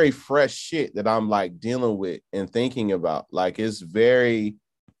very fresh shit that I'm like dealing with and thinking about. Like, I'm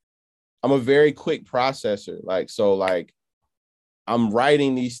a very quick processor. Like, so like I'm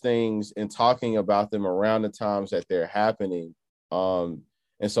writing these things and talking about them around the times that they're happening. And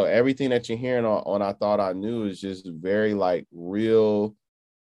so everything that you're hearing on I Thought I Knew is just very like real,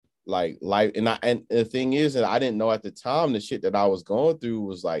 like life. And the thing is that I didn't know at the time the shit that I was going through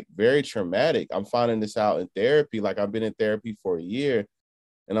was like very traumatic. I'm finding this out in therapy. Like, I've been in therapy for a year,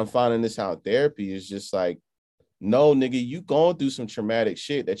 and I'm finding this out in therapy is just like, no, nigga, you going through some traumatic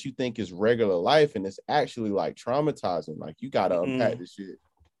shit that you think is regular life, and it's actually like traumatizing. Like, you got to unpack this shit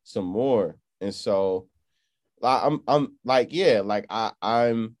some more. And so I'm like, yeah, like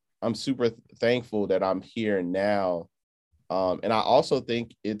I'm super thankful that I'm here now. And I also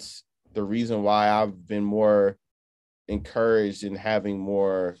think it's the reason why I've been more encouraged in having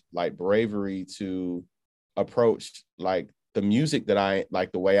more like bravery to approach like the music that I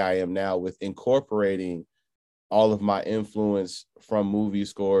like the way I am now, with incorporating all of my influence from movie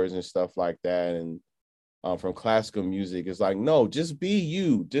scores and stuff like that, and from classical music. It's like, no, just be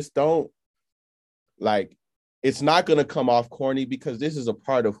you. Just don't, like, it's not going to come off corny because this is a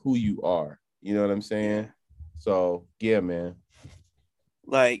part of who you are. You know what I'm saying? Yeah. So, yeah, man.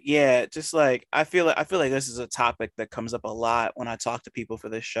 Like, yeah, just like I feel like this is a topic that comes up a lot when I talk to people for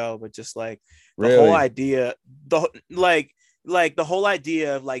this show, but just like the whole Really? idea, the like the whole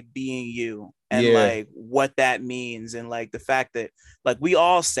idea of like being you and Yeah. like what that means, and like the fact that like we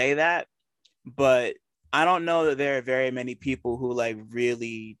all say that, but I don't know that there are very many people who like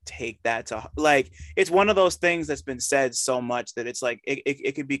really take that to like it's one of those things that's been said so much that it's like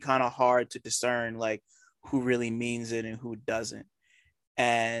it could be kind of hard to discern like who really means it and who doesn't.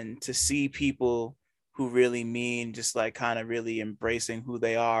 And to see people who really mean just like kind of really embracing who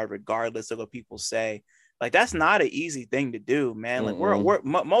they are regardless of what people say, like that's not an easy thing to do, man. Like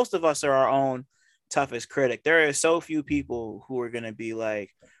Mm-mm. most of us are our own toughest critic. There are so few people who are going to be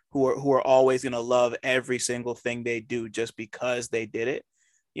like who are always going to love every single thing they do just because they did it,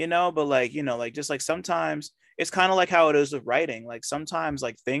 but like like just like sometimes it's kind of like how it is with writing. Like sometimes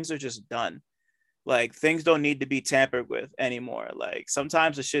like things are just done, like things don't need to be tampered with anymore. Like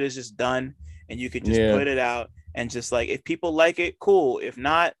sometimes the shit is just done and you could just Yeah. put it out and just like if people like it, cool. If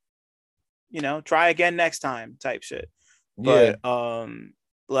not, try again next time type shit. Yeah. But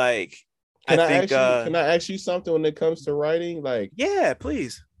like I think Can I ask you something when it comes to writing? Like, yeah,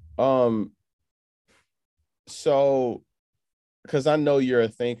 please. um, so because I know you're a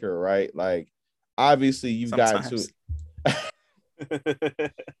thinker, right? Like, obviously you've gotten to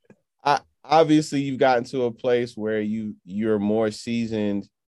Sometimes. obviously you've gotten to a place where you're more seasoned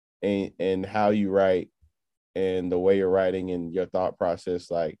in how you write and the way you're writing and your thought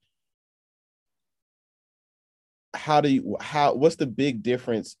process. Like, how what's the big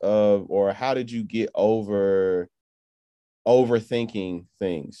difference of, or how did you get over overthinking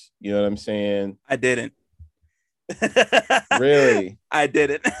things? You know what I'm saying? I didn't. Really? I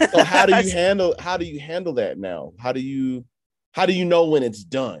didn't. So how do you handle that now? How do you know when it's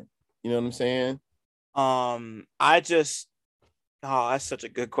done? You know what I'm saying? I just oh, that's such a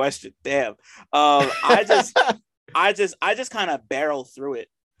good question. Damn. I just kind of barrel through it,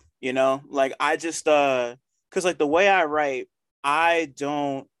 like I just because like the way I write, I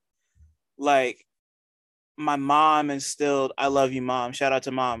don't like my mom instilled. I love you, mom. Shout out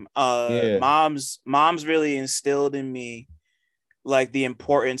to mom. Yeah. Mom's really instilled in me like the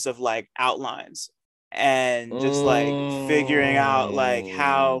importance of like outlines and just like figuring out like Mm.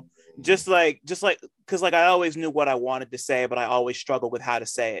 how just like because like I always knew what I wanted to say, but I always struggled with how to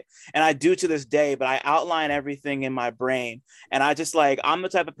say it. And I do to this day, but I outline everything in my brain. And I just like I'm the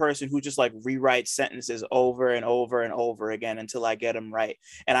type of person who just like rewrites sentences over and over and over again until I get them right.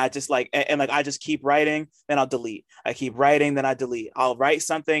 And I just like and like I just keep writing, then I'll delete. I keep writing, then I delete. I'll write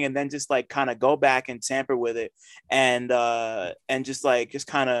something and then just like kind of go back and tamper with it and just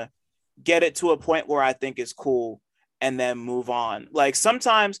kind of get it to a point where I think is cool and then move on. Like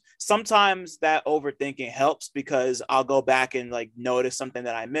sometimes that overthinking helps because I'll go back and like notice something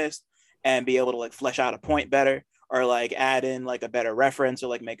that I missed and be able to like flesh out a point better or like add in like a better reference or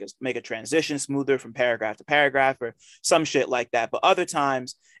like make a transition smoother from paragraph to paragraph or some shit like that. But other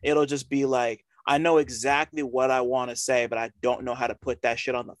times it'll just be like I know exactly what I want to say, but I don't know how to put that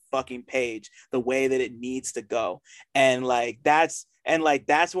shit on the fucking page the way that it needs to go. And that's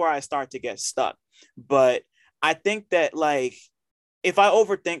where I start to get stuck. But I think that like if I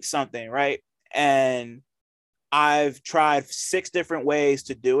overthink something, right? And I've tried 6 different ways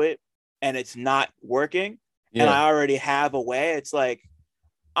to do it and it's not working and Yeah. I already have a way, it's like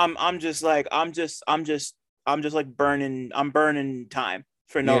I'm just like burning time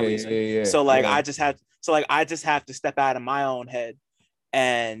for no Yeah. Yeah. reason. Yeah. So like Yeah. I just have to step out of my own head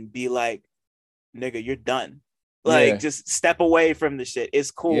and be like, nigga, you're done. Like Yeah. just step away from the shit.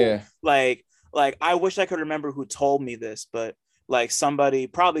 It's cool. Yeah. Like I wish I could remember who told me this, but like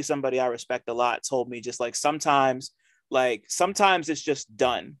probably somebody I respect a lot told me just like sometimes it's just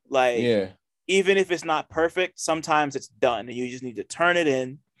done. Like Yeah. even if it's not perfect, sometimes it's done and you just need to turn it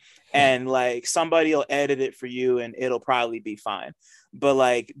in and like somebody will edit it for you and it'll probably be fine. But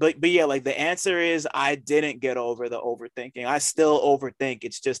yeah, like the answer is I didn't get over the overthinking. I still overthink.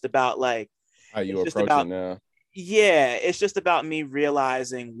 How you It's just approach it about now? yeah, it's just about me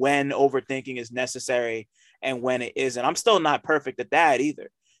realizing when overthinking is necessary and when it isn't. I'm still not perfect at that either,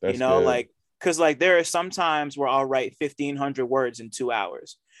 That's good. like because like there are some times where I'll write 1,500 words in 2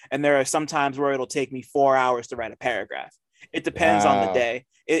 hours, and there are some times where it'll take me 4 hours to write a paragraph. It depends on the Wow. day.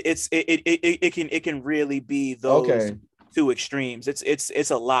 It can really be those Okay. two extremes.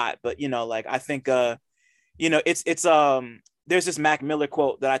 It's a lot, but like I think it's there's this Mac Miller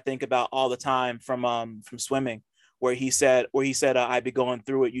quote that I think about all the time from swimming, where he said I'd be going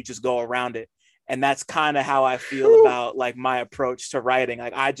through it, you just go around it. And that's kind of how I feel Whew. about like my approach to writing.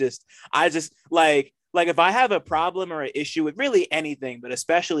 Like I just like like if I have a problem or an issue with really anything, but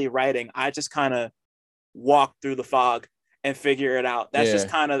especially writing, I just kind of walk through the fog and figure it out. Yeah.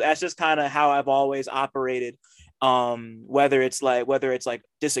 That's just kind of how I've always operated. Whether it's like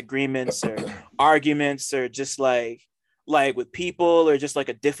disagreements or arguments or just like with people or just like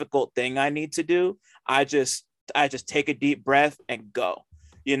a difficult thing I need to do, I just take a deep breath and go.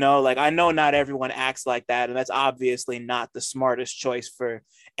 Like I know not everyone acts like that, and that's obviously not the smartest choice for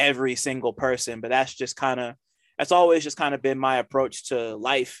every single person, but that's always just kind of been my approach to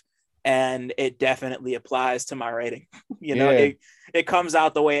life. And it definitely applies to my writing. Yeah. It comes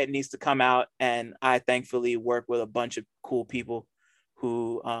out the way it needs to come out. And I thankfully work with a bunch of cool people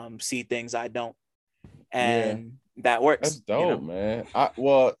who see things I don't. Yeah. And that That's works, dope, man.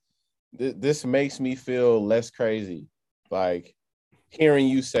 This makes me feel less crazy. Like hearing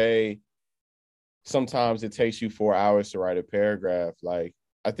you say sometimes it takes you 4 hours to write a paragraph. Like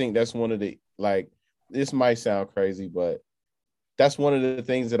I think that's one of the like this might sound crazy, but that's one of the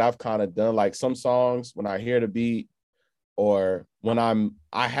things that I've kind of done. Like some songs, when I hear the beat or when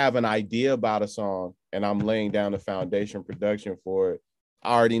I have an idea about a song and I'm laying down the foundation production for it,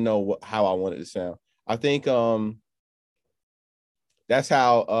 I already know how I want it to sound. I think that's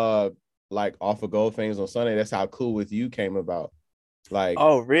how like off of Gold Things on Sunday, that's how Cool With You came about. Like,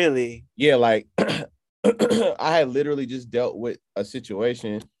 oh, really? yeah, like I had literally just dealt with a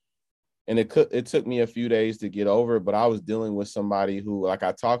situation and it took me a few days to get over it, but I was dealing with somebody who, like,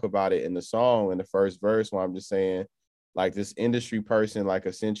 I talk about it in the song in the first verse where I'm just saying, like, this industry person, like,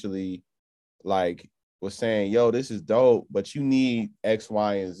 essentially, like, was saying, yo, this is dope, but you need X,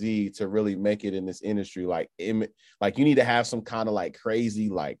 Y, and Z to really make it in this industry. Like you need to have some kind of like crazy,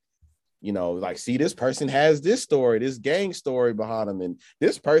 like, like, see, this person has this story, this gang story behind them, and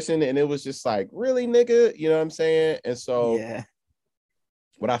this person, and it was just like, really, nigga, you know what I'm saying? And so Yeah.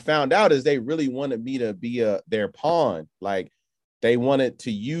 what I found out is they really wanted me to be their pawn. Like they wanted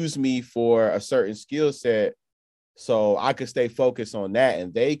to use me for a certain skill set so I could stay focused on that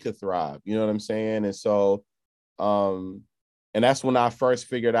and they could thrive. You know what I'm saying? And so, and that's when I first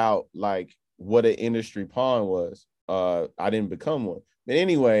figured out like what an industry pawn was. I didn't become one. But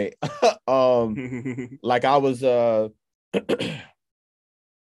anyway, like I was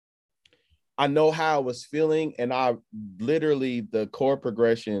I know how I was feeling, and I literally the chord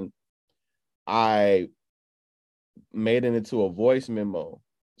progression, I made it into a voice memo.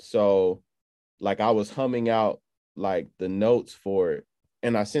 So like I was humming out like the notes for it.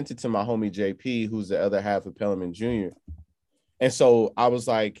 And I sent it to my homie JP, who's the other half of Pelham Jr. And so I was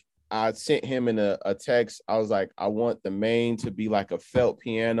like, I sent him in a text. I was like, I want the main to be like a felt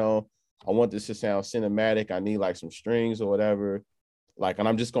piano. I want this to sound cinematic. I need like some strings or whatever. Like, and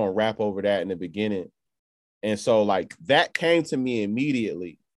I'm just gonna rap over that in the beginning. And so like that came to me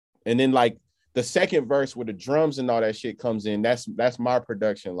immediately. And then like the second verse where the drums and all that shit comes in, that's my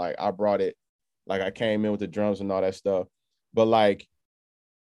production. Like I brought it, like I came in with the drums and all that stuff. But like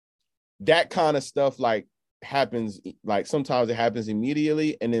that kind of stuff like happens, like sometimes it happens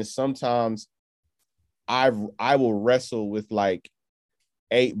immediately, and then sometimes I will wrestle with like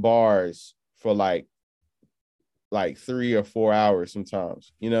 8 bars for like 3 or 4 hours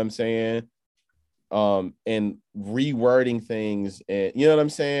sometimes. You know what I'm saying? And rewording things, and you know what I'm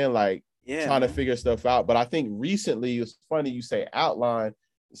saying? Like trying to figure stuff out. But I think recently, it's funny you say outline.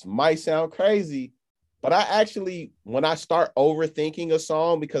 This might sound crazy, but I actually, when I start overthinking a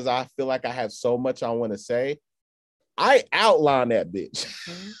song because I feel like I have so much I want to say, I outline that bitch.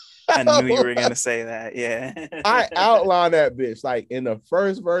 I knew you were gonna say that. Yeah. I outline that bitch. Like in the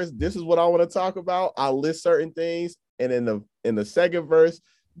first verse, this is what I want to talk about. I list certain things, and in the second verse,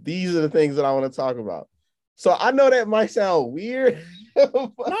 these are the things that I want to talk about. So I know that might sound weird.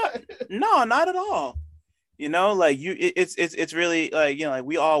 But... No, not at all. Like it's really like, like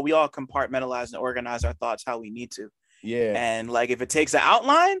we all compartmentalize and organize our thoughts how we need to. Yeah. And like if it takes an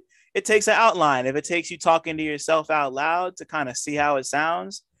outline, it takes an outline. If it takes you talking to yourself out loud to kind of see how it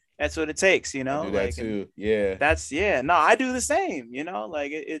sounds, that's what it takes, I do that too. Yeah. No, I do the same,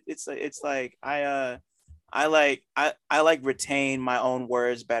 like it's like I like retain my own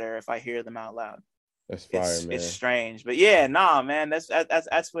words better if I hear them out loud. That's fire, man. It's strange, but yeah, nah, man, that's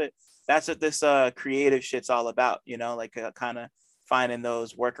what this creative shit's all about, like kind of finding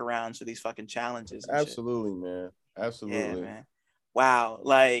those workarounds for these fucking challenges. Absolutely, man. Absolutely. Yeah, man. Wow.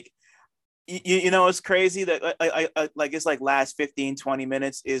 Like, it's crazy that like it's like last 15-20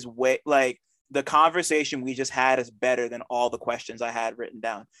 minutes is way like the conversation we just had is better than all the questions I had written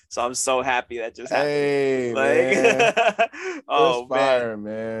down. So I'm so happy that just happened. Hey, like, man. Oh, fire,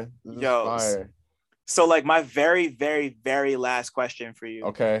 man. Yo, fire. So like my very, very, very last question for you.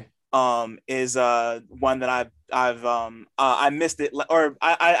 Okay. is one that I missed it, or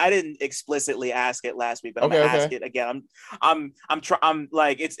I didn't explicitly ask it last week, but I'm gonna ask Okay. it again. I'm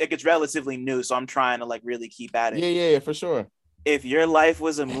like it's relatively new, so I'm trying to like really keep at it. Yeah, for sure. If your life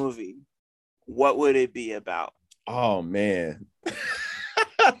was a movie, what would it be about? Oh man.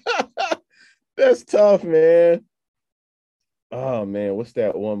 That's tough, man. Oh man, what's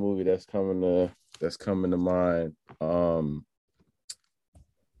that one movie that's coming to mind?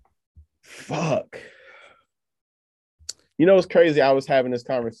 Fuck. You know what's crazy? Um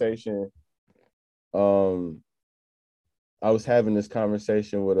I was having this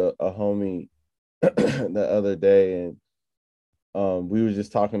conversation with a homie the other day, and we were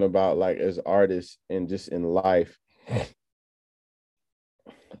just talking about like as artists and just in life.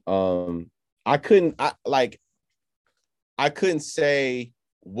 Um I couldn't I couldn't say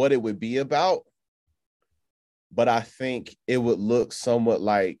what it would be about, but I think it would look somewhat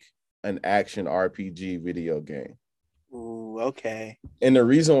like an action RPG video game. Ooh, okay. And the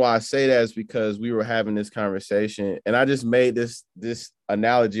reason why I say that is because we were having this conversation, and I just made this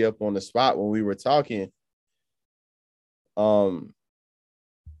analogy up on the spot when we were talking. Um,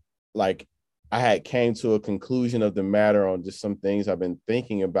 like I had came to a conclusion of the matter on just some things I've been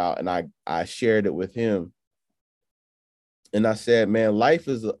thinking about, and I shared it with him. And I said, man, life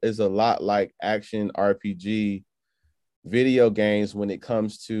is a lot like action RPG video games when it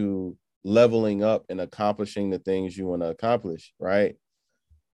comes to leveling up and accomplishing the things you want to accomplish, right?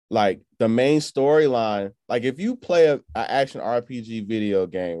 Like the main storyline, like if you play a action RPG video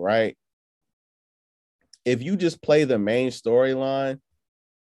game, right? If you just play the main storyline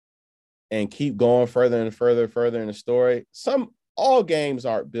and keep going further and further in the story, all games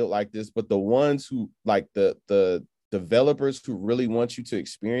aren't built like this, but the ones who like the developers who really want you to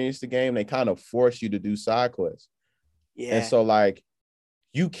experience the game, they kind of force you to do side quests. And Yeah. so like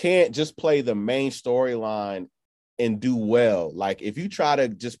you can't just play the main storyline and do well. Like if you try to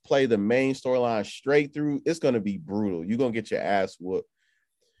just play the main storyline straight through, it's going to be brutal. You're going to get your ass whooped.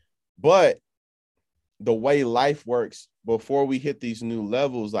 But the way life works, before we hit these new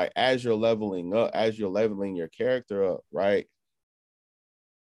levels, like as you're leveling up, as you're leveling your character up, right?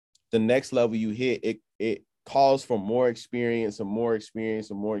 The next level you hit, it calls for more experience and more experience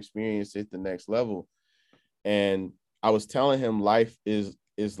and more experience at the next level. And I was telling him life is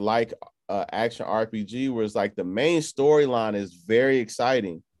like action RPG, where it's like the main storyline is very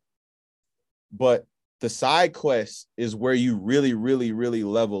exciting, but the side quest is where you really, really, really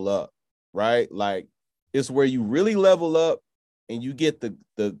level up, right? Like it's where you really level up and you get the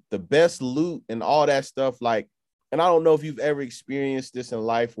best loot and all that stuff. Like, and I don't know if you've ever experienced this in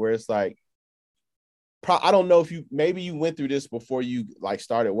life where it's like, I don't know if maybe you went through this before you like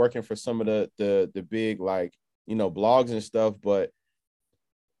started working for some of the big like, you know, blogs and stuff, but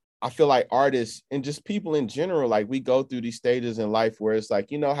I feel like artists and just people in general, like we go through these stages in life where it's like,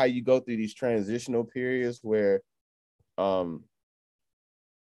 you know, how you go through these transitional periods where um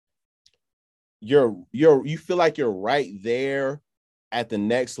you feel like you're right there at the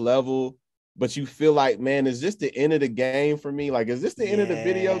next level, but you feel like, man, is this the end of the game for me? Like, is this the end of the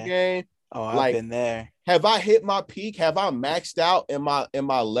video Yeah. game? Oh, I've Like, been there. have I hit my peak? Have I maxed out in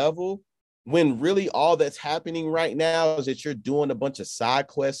my level? When really all that's happening right now is that you're doing a bunch of side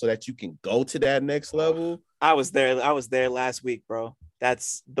quests so that you can go to that next Oh, level. I was there. I was there last week, bro.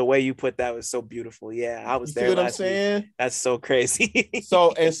 That's the way you put that was so beautiful. Yeah, I You was see there what I'm last week. saying? That's so crazy.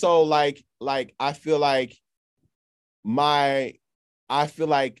 So like I feel like my I feel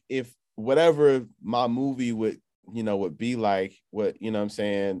like if whatever my movie would be like, what you know what I'm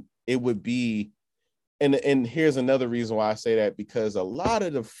saying, it would be. And here's another reason why I say that, because a lot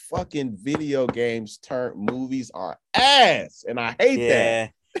of the fucking video games turned movies are ass, and I hate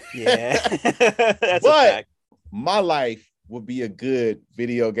that. Yeah. Yeah. That's a But fact. my life would be a good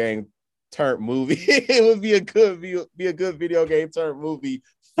video game turned movie. It would be a good video game turned movie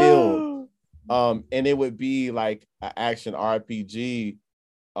film. And it would be like an action RPG,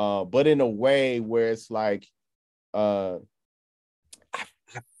 but in a way where it's like, uh, I,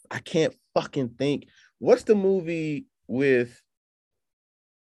 I can't fucking think. What's the movie with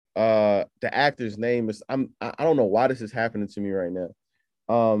the actor's name is I don't know why this is happening to me right now.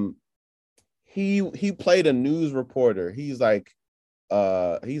 Um, he played a news reporter. He's in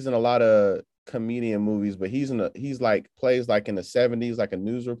a lot of comedian movies, but he's like plays like in the 70s like a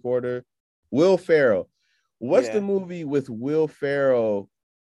news reporter. Will Ferrell. What's the Yeah. movie with Will Ferrell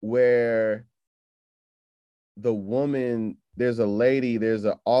where there's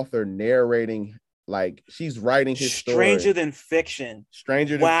an author narrating Like she's writing his Stranger story. Than Fiction.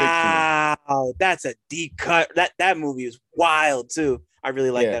 Stranger Than Fiction. Wow, that's a deep cut. That movie is wild too. I really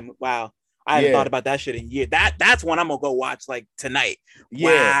like that. Wow, I haven't thought about that shit in years. That's one I'm gonna go watch like tonight.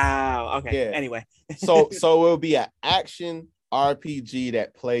 Wow. Okay. Anyway, so it'll be an action RPG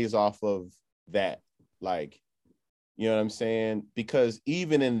that plays off of that, like, you know what I'm saying? Because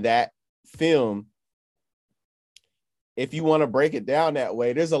even in that film, if you want to break it down that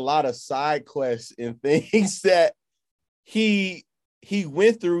way, there's a lot of side quests and things that he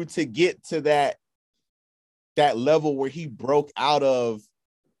went through to get to that level where he broke out of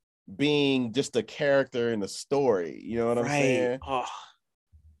being just a character in the story. You know what I'm saying? Oh.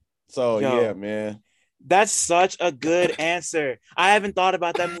 So yeah, man. That's such a good answer. I haven't thought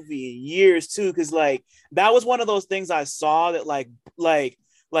about that movie in years too, because like that was one of those things I saw that like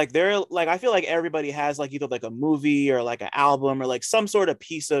they're like, I feel like everybody has like either like a movie or like an album or like some sort of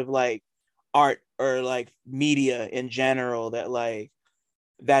piece of like art or like media in general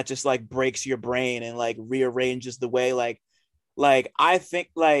that just like breaks your brain and like rearranges the way like I think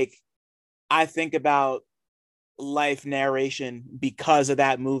about life narration because of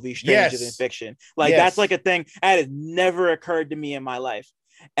that movie Stranger Than Fiction. Like that's like a thing that has never occurred to me in my life.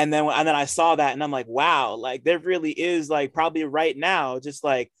 And then I saw that and I'm like, wow, like there really is like probably right now just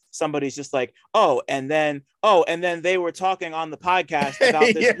like somebody's just like, and then they were talking on the podcast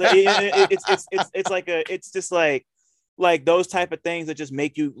about this. It's just like those type of things that just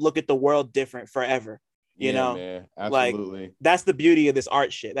make you look at the world different forever. You know, man, absolutely. Like that's the beauty of this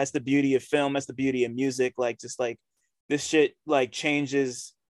art shit. That's the beauty of film. That's the beauty of music. Like just like this shit like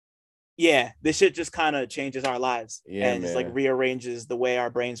changes. Yeah, this shit just kind of changes our lives and just like rearranges the way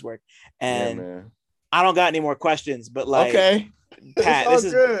our brains work. And I don't got any more questions, but like, Pat,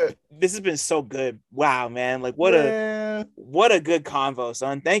 this has been so good. Wow, man! Like what a good convo,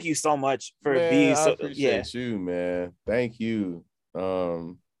 son. Thank you so much for being so. I appreciate you, man. Thank you.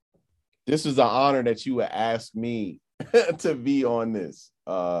 This is an honor that you would ask me to be on this.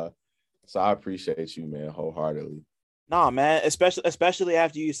 So I appreciate you, man, wholeheartedly. Nah, man, especially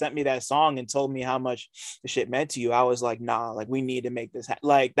after you sent me that song and told me how much the shit meant to you. I was like, nah, like we need to make this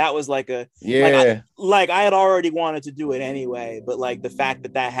like that was like a like I had already wanted to do it anyway, but like the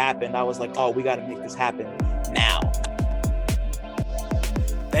fact that happened, I was like, oh, we got to make this happen now.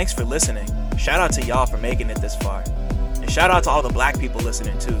 Thanks for listening. Shout out to y'all for making it this far. And shout out to all the Black people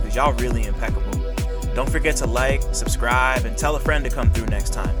listening too, because y'all really impeccable. Don't forget to like, subscribe, and tell a friend to come through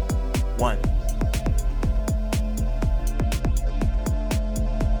next time. 1.